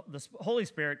 So the Holy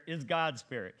Spirit is God's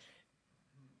Spirit.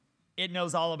 It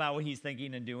knows all about what he's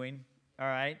thinking and doing, all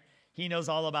right? He knows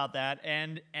all about that.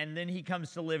 And then he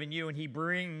comes to live in you, and he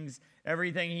brings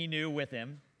everything he knew with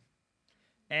him,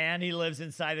 and he lives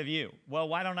inside of you. Well,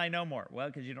 why don't I know more? Well,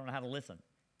 because you don't know how to listen.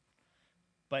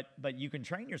 But you can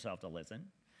train yourself to listen.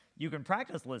 You can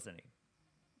practice listening.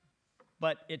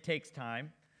 But it takes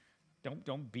time.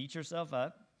 Don't beat yourself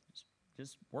up.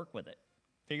 Just work with it.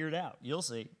 Figure it out. You'll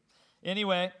see.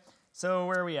 Anyway, so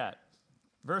where are we at?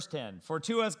 Verse 10. For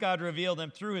to us God revealed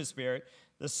them through his Spirit.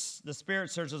 The Spirit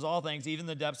searches all things, even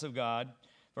the depths of God.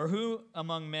 For who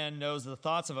among men knows the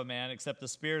thoughts of a man except the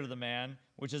spirit of the man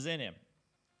which is in him?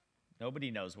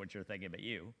 Nobody knows what you're thinking but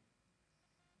you.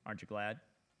 Aren't you glad?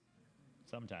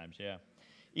 Sometimes, yeah.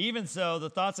 Even so, the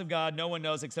thoughts of God no one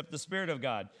knows except the Spirit of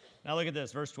God. Now look at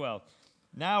this, verse 12.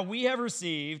 Now we have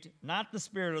received not the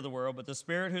spirit of the world, but the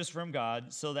Spirit who is from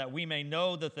God, so that we may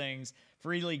know the things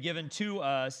freely given to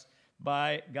us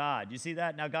by God. You see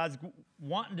that? Now God's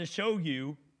wanting to show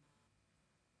you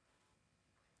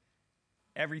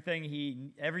everything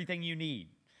you need.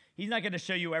 He's not going to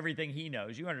show you everything he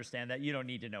knows. You understand that. You don't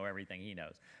need to know everything he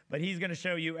knows. But he's going to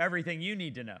show you everything you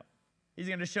need to know. He's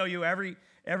going to show you every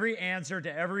answer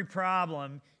to every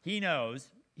problem he knows.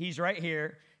 He's right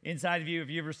here inside of you. If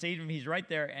you've received him, he's right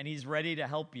there, and he's ready to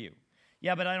help you.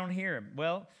 Yeah, but I don't hear him.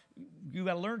 Well, you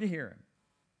got to learn to hear him.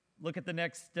 Look at the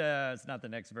next, it's not the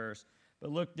next verse,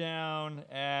 but look down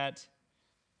at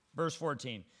verse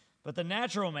 14. But the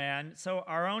natural man, so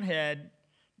our own head,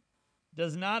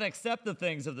 does not accept the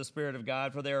things of the Spirit of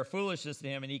God, for they are foolishness to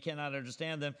him, and he cannot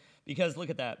understand them, because, look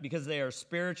at that, because they are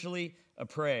spiritually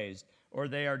appraised, or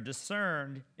they are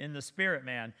discerned in the spirit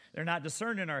man. They're not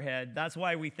discerned in our head. That's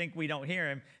why we think we don't hear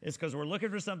him, is because we're looking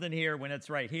for something here when it's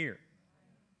right here.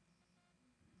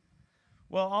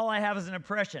 Well, all I have is an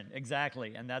impression.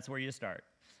 Exactly, and that's where you start.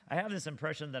 I have this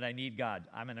impression that I need God.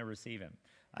 I'm going to receive him.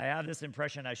 I have this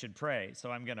impression I should pray,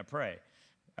 so I'm going to pray.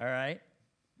 All right?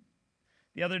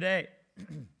 The other day,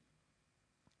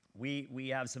 we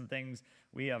have some things,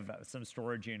 we have some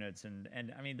storage units, and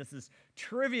I mean, this is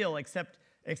trivial, except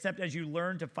as you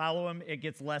learn to follow him, it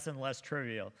gets less and less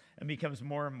trivial and becomes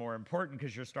more and more important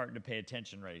because you're starting to pay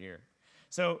attention right here.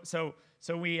 So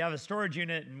we have a storage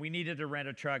unit, and we needed to rent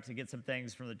a truck to get some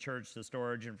things from the church to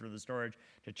storage, and from the storage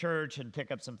to church, and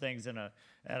pick up some things at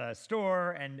a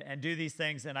store and do these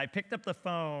things. And I picked up the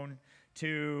phone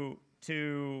to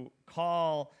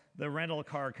call the rental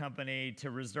car company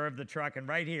to reserve the truck, and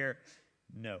right here,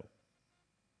 no.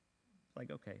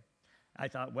 Like, okay. I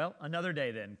thought, well, another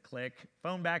day then. Click,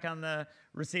 phone back on the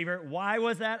receiver. Why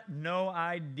was that? No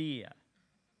idea.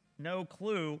 No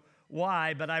clue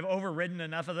why, but I've overridden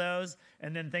enough of those,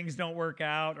 and then things don't work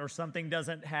out, or something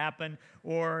doesn't happen,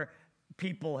 or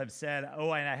people have said, oh,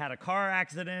 I had a car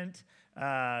accident.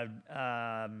 I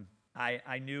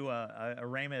knew a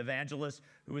Rhema evangelist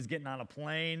who was getting on a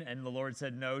plane, and the Lord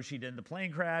said, no, she didn't. The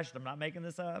plane crashed. I'm not making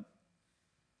this up.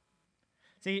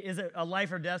 See, is it a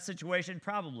life or death situation?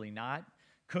 Probably not.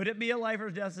 Could it be a life or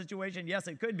death situation? Yes,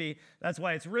 it could be. That's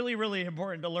why it's really, really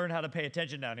important to learn how to pay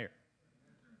attention down here.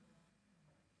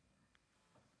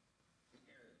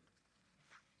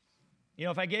 You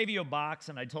know, if I gave you a box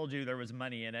and I told you there was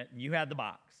money in it, and you had the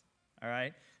box, all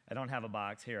right? I don't have a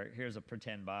box. Here's a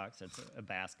pretend box. It's a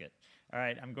basket. All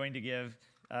right, I'm going to give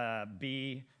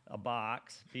B a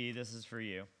box. B, this is for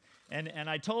you. And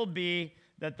I told B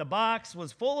that the box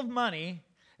was full of money,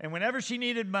 and whenever she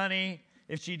needed money,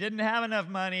 if she didn't have enough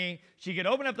money, she could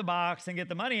open up the box and get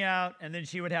the money out, and then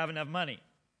she would have enough money.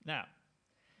 Now,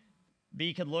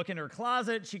 B could look in her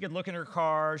closet, she could look in her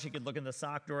car, she could look in the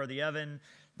sock drawer of the oven,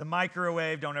 the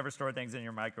microwave. Don't ever store things in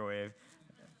your microwave.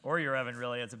 Or your oven,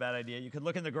 really, it's a bad idea. You could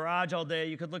look in the garage all day,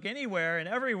 you could look anywhere and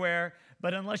everywhere,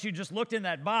 but unless you just looked in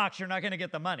that box, you're not going to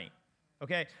get the money.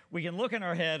 Okay? We can look in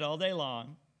our head all day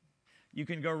long. You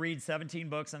can go read 17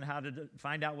 books on how to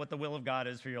find out what the will of God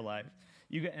is for your life.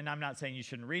 And I'm not saying you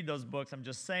shouldn't read those books. I'm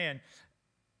just saying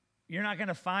you're not going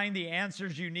to find the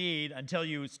answers you need until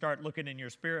you start looking in your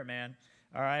spirit, man.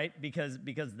 All right? Because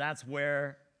that's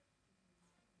where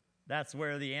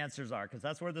the answers are. Because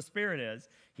that's where the Spirit is.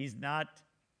 He's not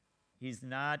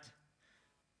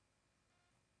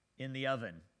in the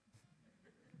oven.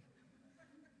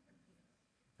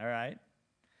 All right?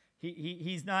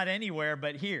 He's not anywhere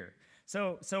but here.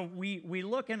 So we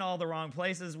look in all the wrong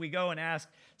places. We go and ask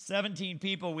 17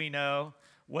 people we know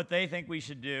what they think we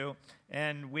should do,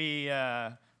 and we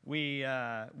get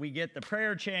the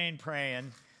prayer chain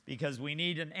praying because we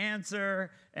need an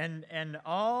answer, and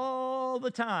all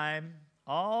the time,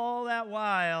 all that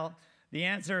while, the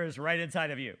answer is right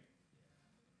inside of you.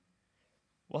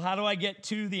 Well, how do I get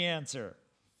to the answer?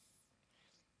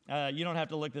 You don't have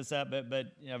to look this up,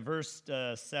 but you know, verse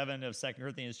 7 of 2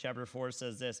 Corinthians chapter 4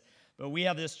 says this, but we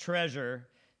have this treasure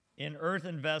in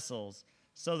earthen vessels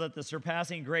so that the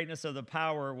surpassing greatness of the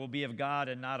power will be of God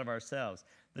and not of ourselves.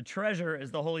 The treasure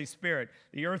is the Holy Spirit.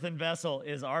 The earthen vessel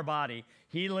is our body.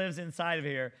 He lives inside of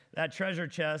here. That treasure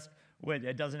chest,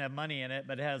 it doesn't have money in it,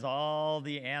 but it has all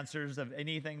the answers of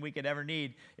anything we could ever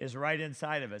need is right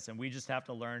inside of us, and we just have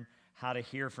to learn how to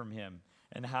hear from him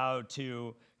and how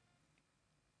to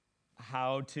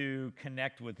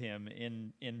connect with him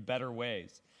in better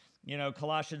ways. You know,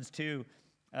 Colossians 2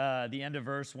 The end of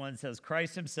verse 1 says,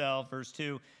 Christ himself, verse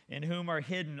 2, in whom are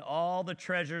hidden all the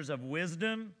treasures of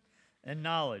wisdom and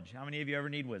knowledge. How many of you ever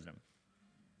need wisdom?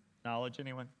 Knowledge,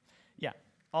 anyone? Yeah,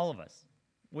 all of us.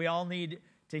 We all need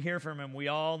to hear from him. We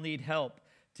all need help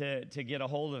to get a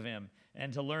hold of him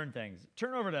and to learn things.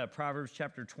 Turn over to Proverbs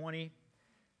chapter 20.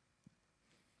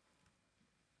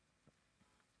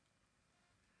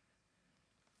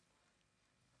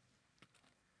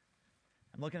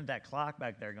 I'm looking at that clock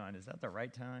back there going, is that the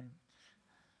right time?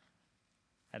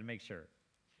 I had to make sure.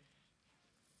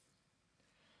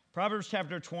 Proverbs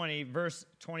chapter 20, verse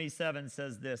 27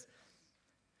 says this,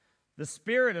 the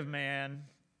spirit of man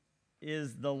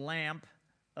is the lamp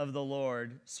of the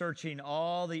Lord, searching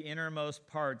all the innermost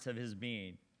parts of his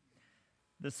being.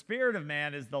 The spirit of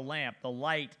man is the lamp, the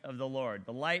light of the Lord.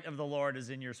 The light of the Lord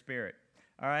is in your spirit.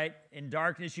 All right? In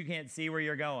darkness, you can't see where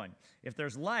you're going. If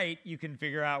there's light, you can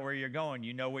figure out where you're going.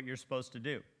 You know what you're supposed to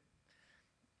do.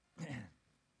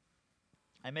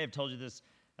 I may have told you this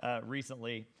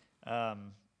recently.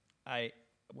 When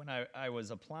I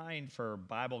was applying for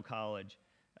Bible college,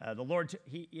 the Lord,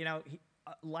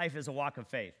 life is a walk of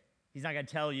faith. He's not going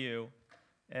to tell you,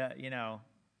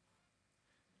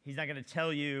 He's not going to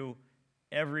tell you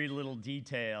every little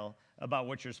detail about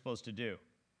what you're supposed to do.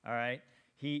 All right?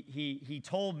 He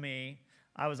told me,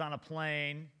 I was on a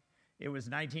plane. It was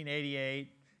 1988.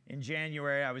 In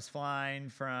January, I was flying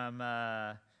from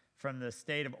the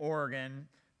state of Oregon,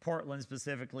 Portland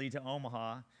specifically, to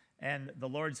Omaha. And the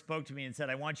Lord spoke to me and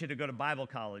said, I want you to go to Bible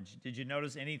college. Did you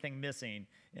notice anything missing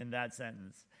in that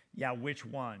sentence? Yeah, which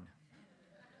one?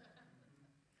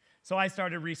 So I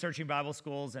started researching Bible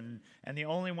schools, and the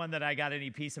only one that I got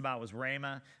any peace about was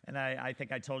Rhema. And I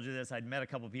think I told you this. I'd met a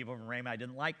couple people from Rhema. I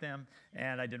didn't like them,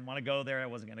 and I didn't want to go there. I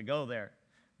wasn't going to go there.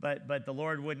 But the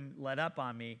Lord wouldn't let up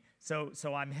on me. So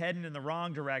I'm heading in the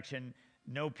wrong direction,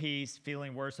 no peace,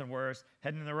 feeling worse and worse.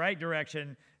 Heading in the right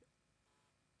direction,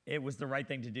 it was the right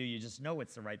thing to do. You just know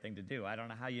it's the right thing to do. I don't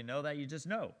know how you know that. You just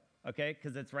know, okay?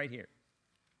 Because it's right here,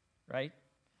 right?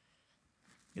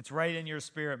 It's right in your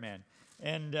spirit, man.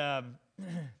 And,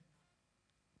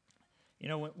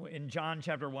 in John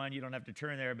chapter 1, you don't have to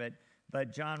turn there,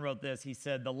 but John wrote this. He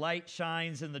said, the light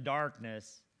shines in the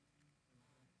darkness.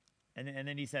 And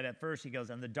then he said at first, he goes,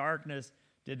 and the darkness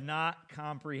did not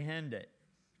comprehend it.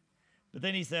 But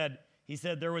then he said,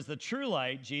 there was the true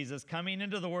light, Jesus, coming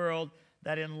into the world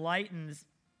that enlightens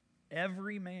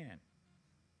every man.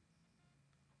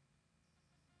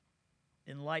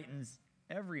 Enlightens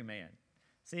every man.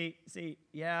 See,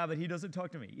 yeah, but he doesn't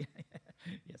talk to me.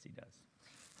 Yes, he does.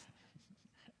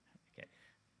 Okay,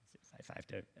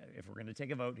 if we're going to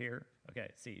take a vote here, okay,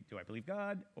 do I believe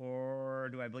God or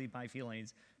do I believe my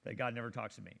feelings that God never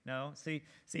talks to me? No, see,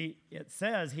 it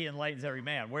says he enlightens every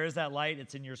man. Where's that light?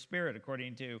 It's in your spirit,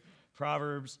 according to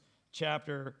Proverbs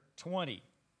chapter 20.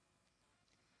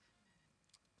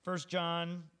 1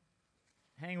 John,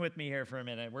 hang with me here for a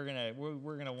minute. We're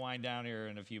gonna wind down here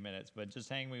in a few minutes, but just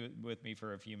hang with me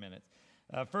for a few minutes.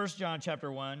 1 John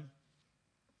chapter 1.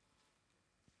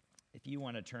 If you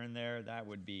want to turn there, that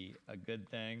would be a good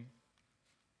thing.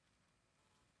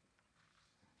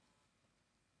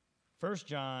 1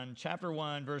 John chapter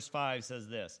 1, verse 5 says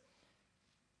this.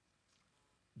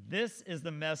 This is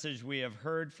the message we have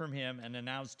heard from him and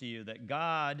announced to you, that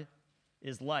God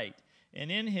is light, and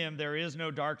in him there is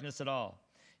no darkness at all.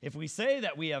 If we say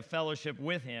that we have fellowship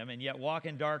with him and yet walk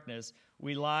in darkness,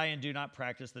 we lie and do not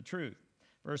practice the truth.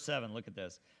 Verse 7, look at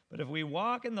this. But if we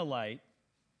walk in the light,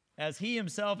 as he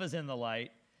himself is in the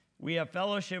light, we have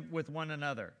fellowship with one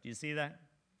another. Do you see that?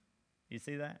 You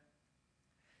see that?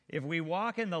 If we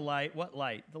walk in the light, what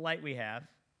light? The light we have.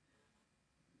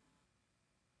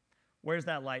 Where's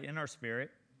that light? In our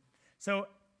spirit. So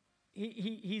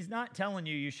he's not telling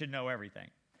you should know everything.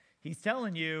 He's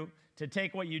telling you to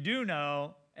take what you do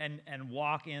know and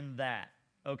walk in that,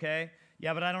 okay?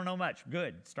 Yeah, but I don't know much.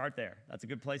 Good, start there. That's a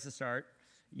good place to start.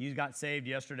 You got saved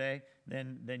yesterday,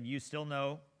 then you still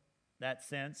know that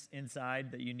sense inside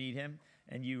that you need him,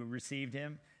 and you received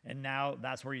him, and now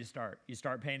that's where you start. You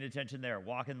start paying attention there.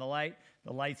 Walk in the light.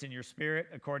 The light's in your spirit,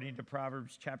 according to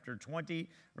Proverbs chapter 20,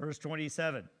 verse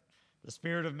 27. The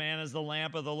spirit of man is the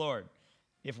lamp of the Lord.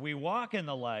 If we walk in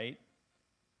the light,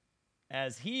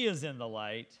 as he is in the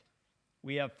light,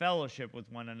 we have fellowship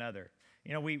with one another.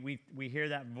 You know, we hear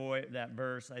that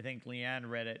verse. I think Leanne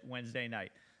read it Wednesday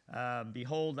night.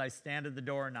 Behold, I stand at the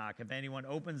door and knock. If anyone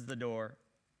opens the door,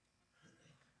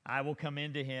 I will come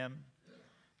into him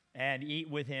and eat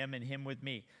with him and him with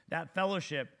me. That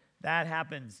fellowship, that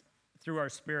happens through our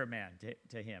spirit man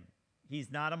to him.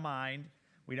 He's not a mind.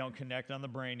 We don't connect on the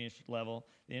brainish level,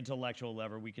 the intellectual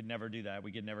level. We could never do that.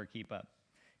 We could never keep up.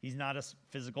 He's not a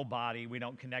physical body. We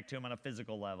don't connect to him on a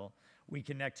physical level. We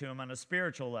connect to him on a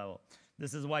spiritual level.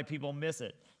 This is why people miss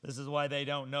it. This is why they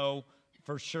don't know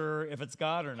for sure if it's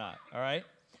God or not, all right?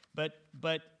 But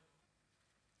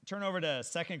turn over to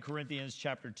 2 Corinthians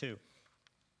chapter 2.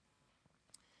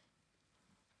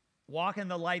 Walk in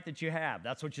the light that you have.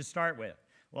 That's what you start with.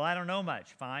 Well, I don't know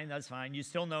much. Fine, that's fine. You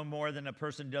still know more than a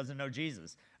person who doesn't know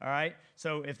Jesus, all right?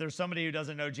 So if there's somebody who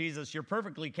doesn't know Jesus, you're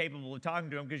perfectly capable of talking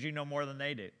to them because you know more than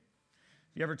they do.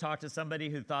 You ever talk to somebody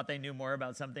who thought they knew more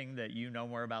about something that you know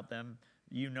more about them,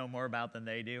 you know more about than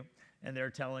they do, and they're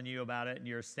telling you about it, and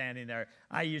you're standing there?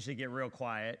 I usually get real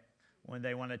quiet when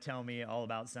they want to tell me all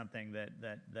about something that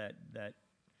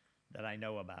I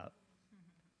know about.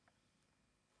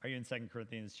 Are you in 2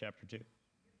 Corinthians chapter 2?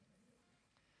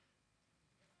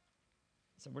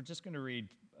 So we're just going to read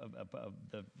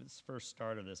the first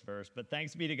start of this verse. But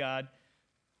thanks be to God.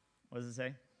 What does it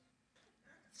say?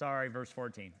 Sorry, verse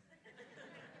 14.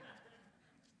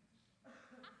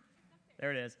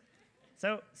 There it is.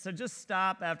 So just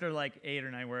stop after like 8 or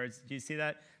 9 words. Do you see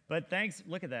that?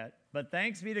 Look at that. But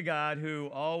thanks be to God who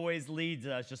always leads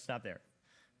us. Just stop there.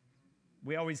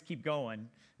 We always keep going,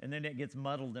 and then it gets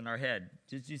muddled in our head.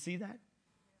 Did you see that?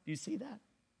 Do you see that?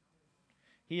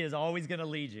 He is always going to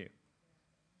lead you.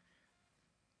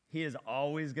 He is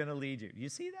always going to lead you. Do you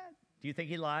see that? Do you think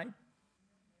he lied? Do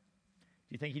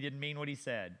you think he didn't mean what he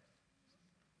said?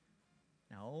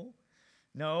 No.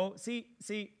 See.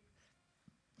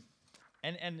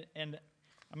 And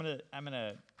I'm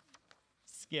gonna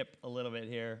skip a little bit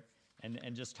here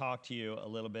and just talk to you a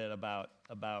little bit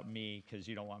about me, because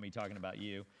you don't want me talking about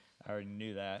you. I already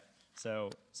knew that, so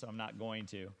I'm not going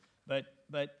to. But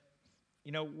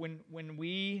you know, when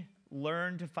we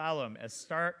learn to follow him,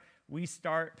 we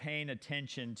start paying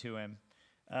attention to him.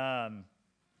 I'll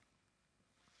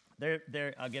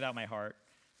get out my heart.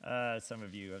 Some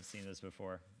of you have seen this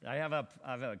before. I have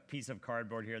a piece of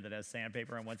cardboard here that has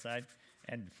sandpaper on one side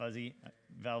and fuzzy,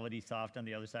 velvety, soft on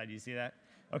the other side. Do you see that?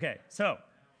 Okay, so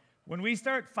when we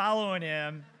start following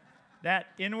him, that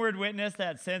inward witness,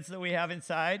 that sense that we have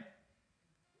inside,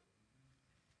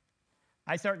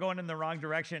 I start going in the wrong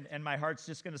direction, and my heart's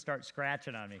just going to start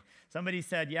scratching on me. Somebody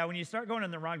said, yeah, when you start going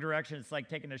in the wrong direction, it's like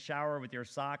taking a shower with your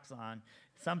socks on.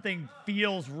 Something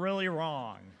feels really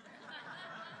wrong.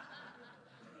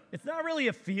 It's not really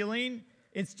a feeling.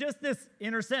 It's just this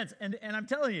inner sense. And I'm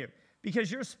telling you,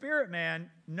 because your spirit man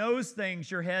knows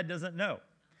things your head doesn't know.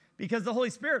 Because the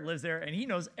Holy Spirit lives there, and he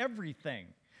knows everything.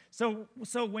 So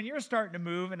when you're starting to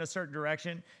move in a certain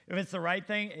direction, if it's the right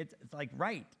thing, it's like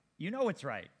right. You know it's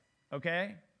right.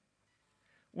 Okay?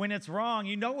 When it's wrong,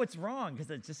 you know it's wrong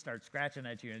because it just starts scratching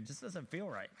at you and it just doesn't feel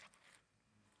right.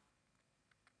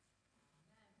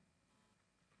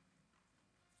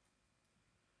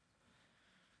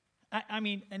 I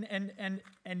mean,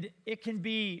 and it can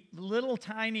be little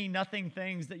tiny nothing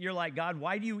things that you're like, God,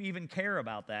 why do you even care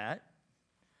about that?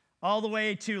 All the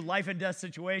way to life and death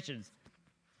situations.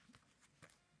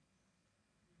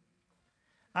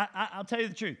 I'll tell you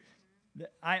the truth.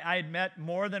 I had met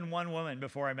more than one woman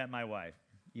before I met my wife.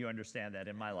 You understand that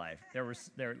in my life. There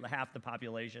half the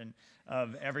population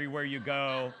of everywhere you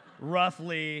go,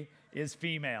 roughly, is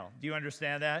female. Do you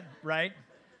understand that, right?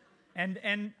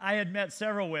 And I had met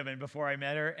several women before I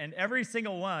met her, and every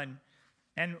single one,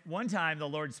 and one time the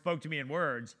Lord spoke to me in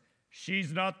words,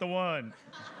 she's not the one.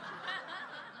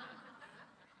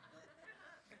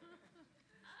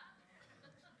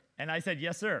 And I said,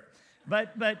 yes, sir.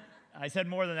 But I said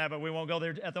more than that, but we won't go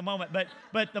there at the moment.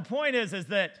 But the point is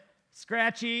that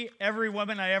scratchy, every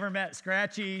woman I ever met,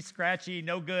 scratchy,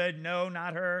 no good, no,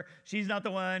 not her, she's not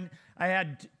the one. I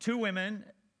had 2 women,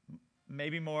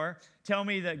 maybe more, tell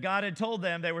me that God had told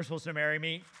them they were supposed to marry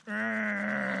me.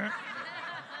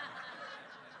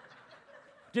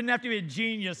 Didn't have to be a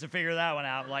genius to figure that one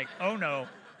out. Like, oh no,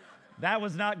 that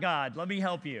was not God. Let me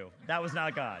help you. That was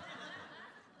not God.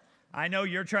 I know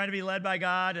you're trying to be led by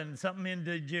God, and something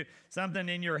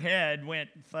in your head went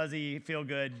fuzzy, feel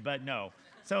good, but no.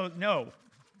 So no.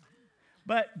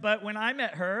 But when I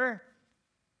met her,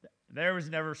 there was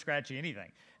never scratchy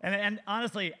anything. And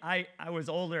honestly, I was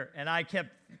older, and I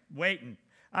kept waiting.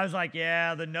 I was like,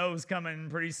 yeah, the no's coming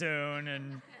pretty soon,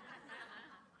 and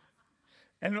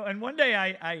one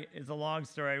day it's a long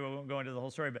story. We won't go into the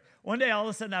whole story, but one day all of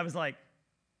a sudden I was like,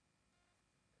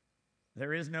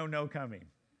 there is no coming.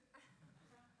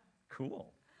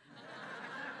 Cool.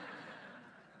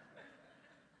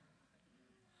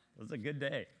 It was a good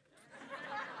day.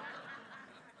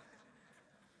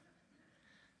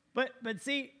 But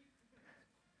see,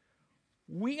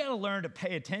 we got to learn to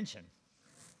pay attention.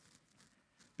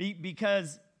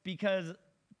 Because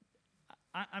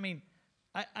I mean,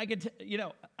 I could,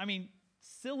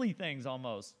 silly things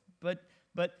almost, but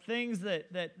things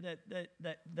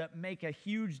that make a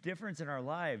huge difference in our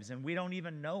lives, and we don't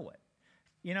even know it.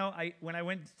 When I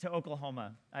went to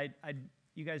Oklahoma,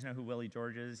 you guys know who Willie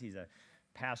George is. He's a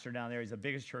pastor down there. He's the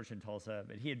biggest church in Tulsa,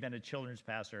 but he had been a children's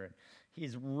pastor. And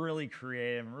he's really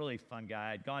creative and really fun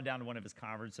guy. I'd gone down to one of his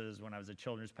conferences when I was a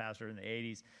children's pastor in the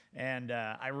 80s. And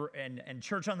and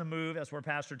Church on the Move, that's where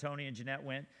Pastor Tony and Jeanette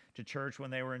went to church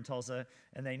when they were in Tulsa.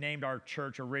 And they named our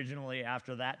church originally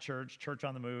after that church, Church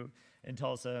on the Move in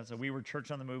Tulsa. So we were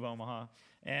Church on the Move Omaha.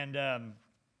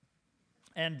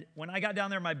 And when I got down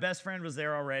there, my best friend was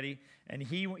there already, and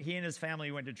he and his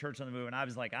family went to Church on the Move, and I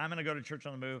was like, I'm going to go to Church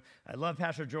on the Move. I love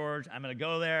Pastor George. I'm going to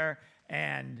go there,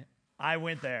 and I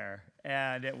went there,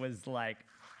 and it was like,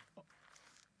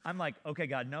 I'm like, okay,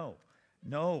 God, no,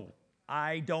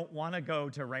 I don't want to go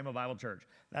to Rhema Bible Church.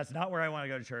 That's not where I want to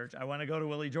go to church. I want to go to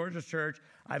Willie George's church.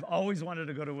 I've always wanted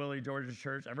to go to Willie George's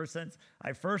church ever since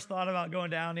I first thought about going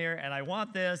down here, and I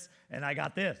want this, and I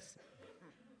got this.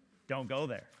 Don't go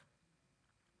there.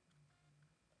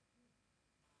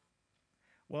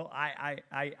 Well, I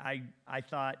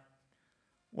thought,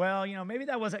 well, maybe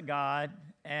that wasn't God,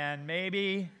 and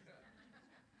maybe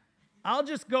I'll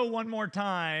just go one more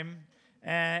time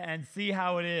and see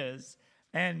how it is.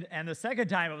 And the second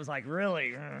time, it was like,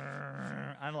 really?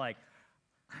 I'm like,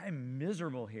 I'm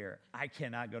miserable here. I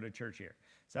cannot go to church here.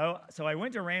 So I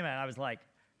went to Rhema, and I was like,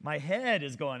 my head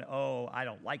is going, oh, I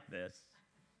don't like this.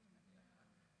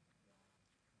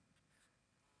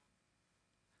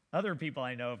 Other people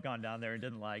I know have gone down there and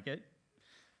didn't like it,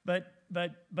 but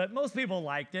most people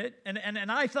liked it, and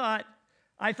I thought,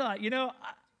 I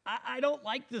don't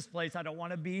like this place. I don't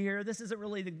want to be here. This isn't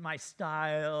really my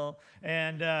style,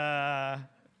 and but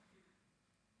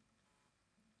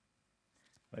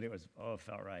it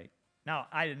felt right. Now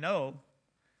I didn't know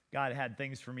God had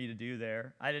things for me to do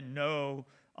there. I didn't know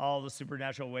all the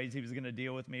supernatural ways He was going to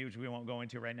deal with me, which we won't go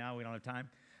into right now. We don't have time.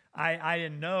 I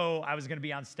didn't know I was going to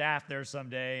be on staff there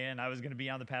someday, and I was going to be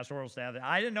on the pastoral staff.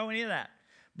 I didn't know any of that.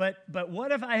 But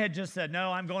what if I had just said,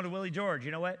 no, I'm going to Willie George?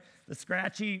 You know what? The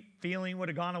scratchy feeling would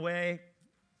have gone away.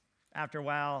 After a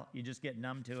while, you just get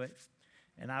numb to it.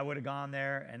 And I would have gone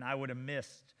there, and I would have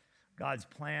missed God's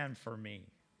plan for me.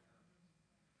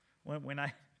 When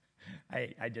I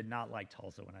did not like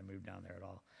Tulsa when I moved down there at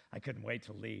all. I couldn't wait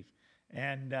to leave.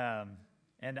 And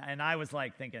I was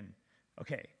like thinking,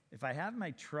 okay, if I have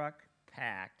my truck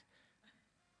packed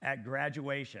at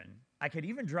graduation, I could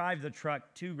even drive the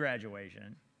truck to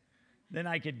graduation. Then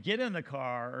I could get in the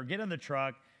car or get in the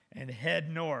truck and head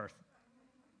north.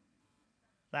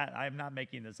 I'm not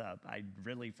making this up. I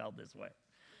really felt this way.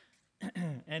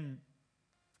 And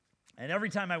every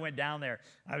time I went down there,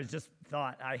 I was just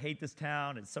thought, I hate this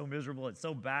town. It's so miserable. It's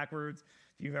so backwards.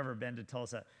 If you've ever been to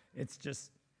Tulsa, it's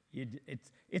just,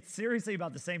 it's seriously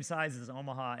about the same size as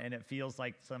Omaha, and it feels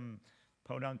like some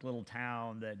podunk little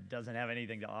town that doesn't have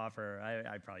anything to offer.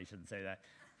 I probably shouldn't say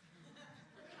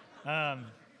that.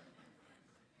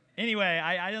 Anyway,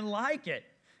 I didn't like it,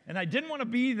 and I didn't want to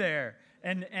be there.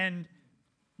 And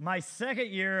my second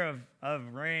year of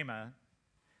Rhema,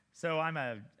 so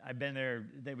I've been there.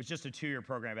 It was just a 2-year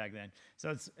program back then.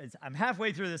 So I'm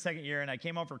halfway through the second year, and I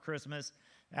came home for Christmas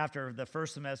after the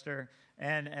first semester,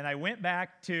 and I went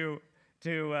back to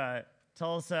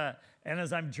Tulsa, and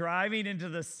as I'm driving into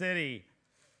the city,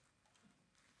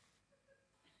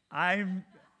 I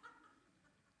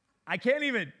can't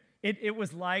even, it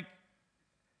was like,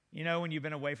 when you've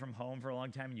been away from home for a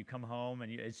long time and you come home and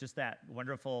it's just that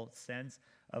wonderful sense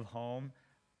of home.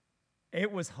 It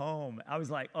was home. I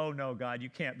was like, oh no, God, you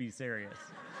can't be serious.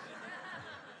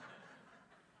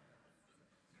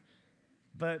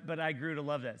 But I grew to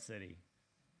love that city.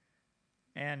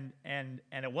 And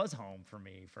it was home for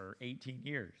me for 18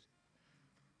 years.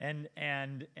 And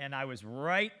I was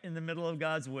right in the middle of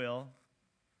God's will.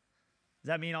 Does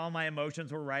that mean all my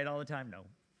emotions were right all the time? No.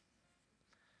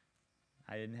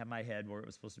 I didn't have my head where it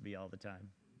was supposed to be all the time.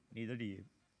 Neither do you.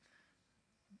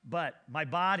 But my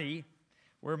body,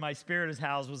 where my spirit is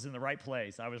housed, was in the right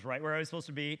place. I was right where I was supposed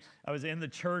to be. I was in the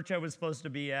church I was supposed to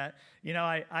be at.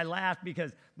 I laughed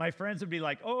because my friends would be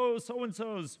like, oh,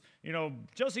 so-and-so's,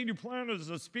 Jesse Duplantis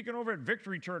is speaking over at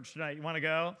Victory Church tonight. You want to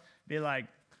go? Be like,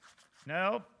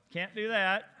 no, can't do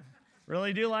that.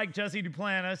 Really do like Jesse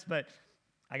Duplantis, but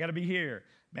I got to be here.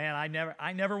 Man,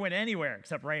 I never went anywhere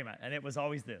except Rhema, and it was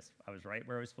always this. I was right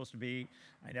where I was supposed to be.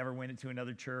 I never went into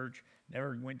another church,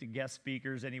 never went to guest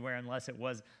speakers anywhere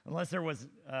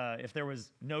if there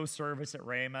was no service at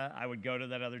Rhema, I would go to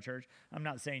that other church. I'm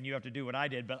not saying you have to do what I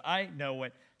did, but I know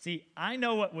what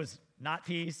was not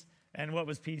peace and what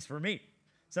was peace for me.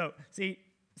 So see,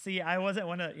 I wasn't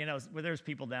one of, where there's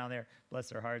people down there, bless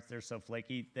their hearts, they're so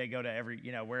flaky. They go to every,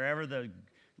 wherever the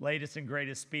latest and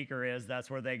greatest speaker is, that's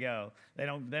where they go. They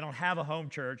don't have a home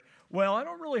church. Well, I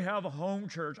don't really have a home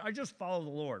church. I just follow the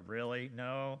Lord. Really?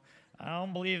 No, I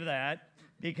don't believe that,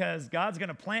 because God's going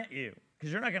to plant you,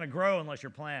 because you're not going to grow unless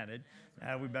you're planted.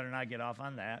 We better not get off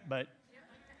on that, but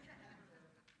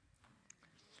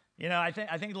I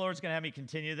think the Lord's going to have me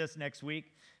continue this next week,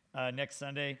 next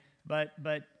Sunday. But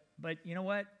you know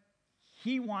what?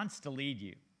 He wants to lead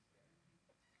you.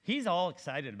 He's all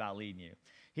excited about leading you.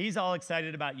 He's all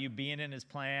excited about you being in his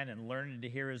plan and learning to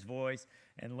hear his voice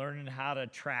and learning how to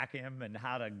track him and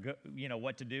how to go,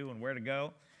 what to do and where to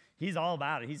go. He's all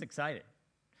about it. He's excited.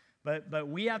 But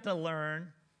we have to learn,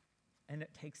 and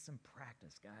it takes some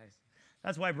practice, guys.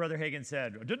 That's why Brother Hagin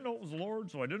said, I didn't know it was the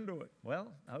Lord, so I didn't do it. Well,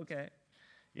 okay.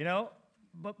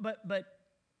 But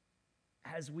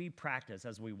as we practice,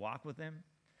 as we walk with him,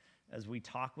 as we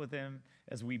talk with him,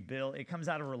 as we build, it comes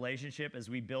out of relationship. As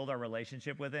we build our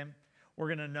relationship with him, we're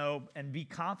going to know and be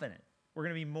confident. We're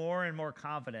going to be more and more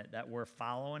confident that we're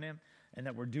following him and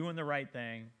that we're doing the right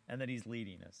thing and that he's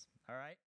leading us. All right?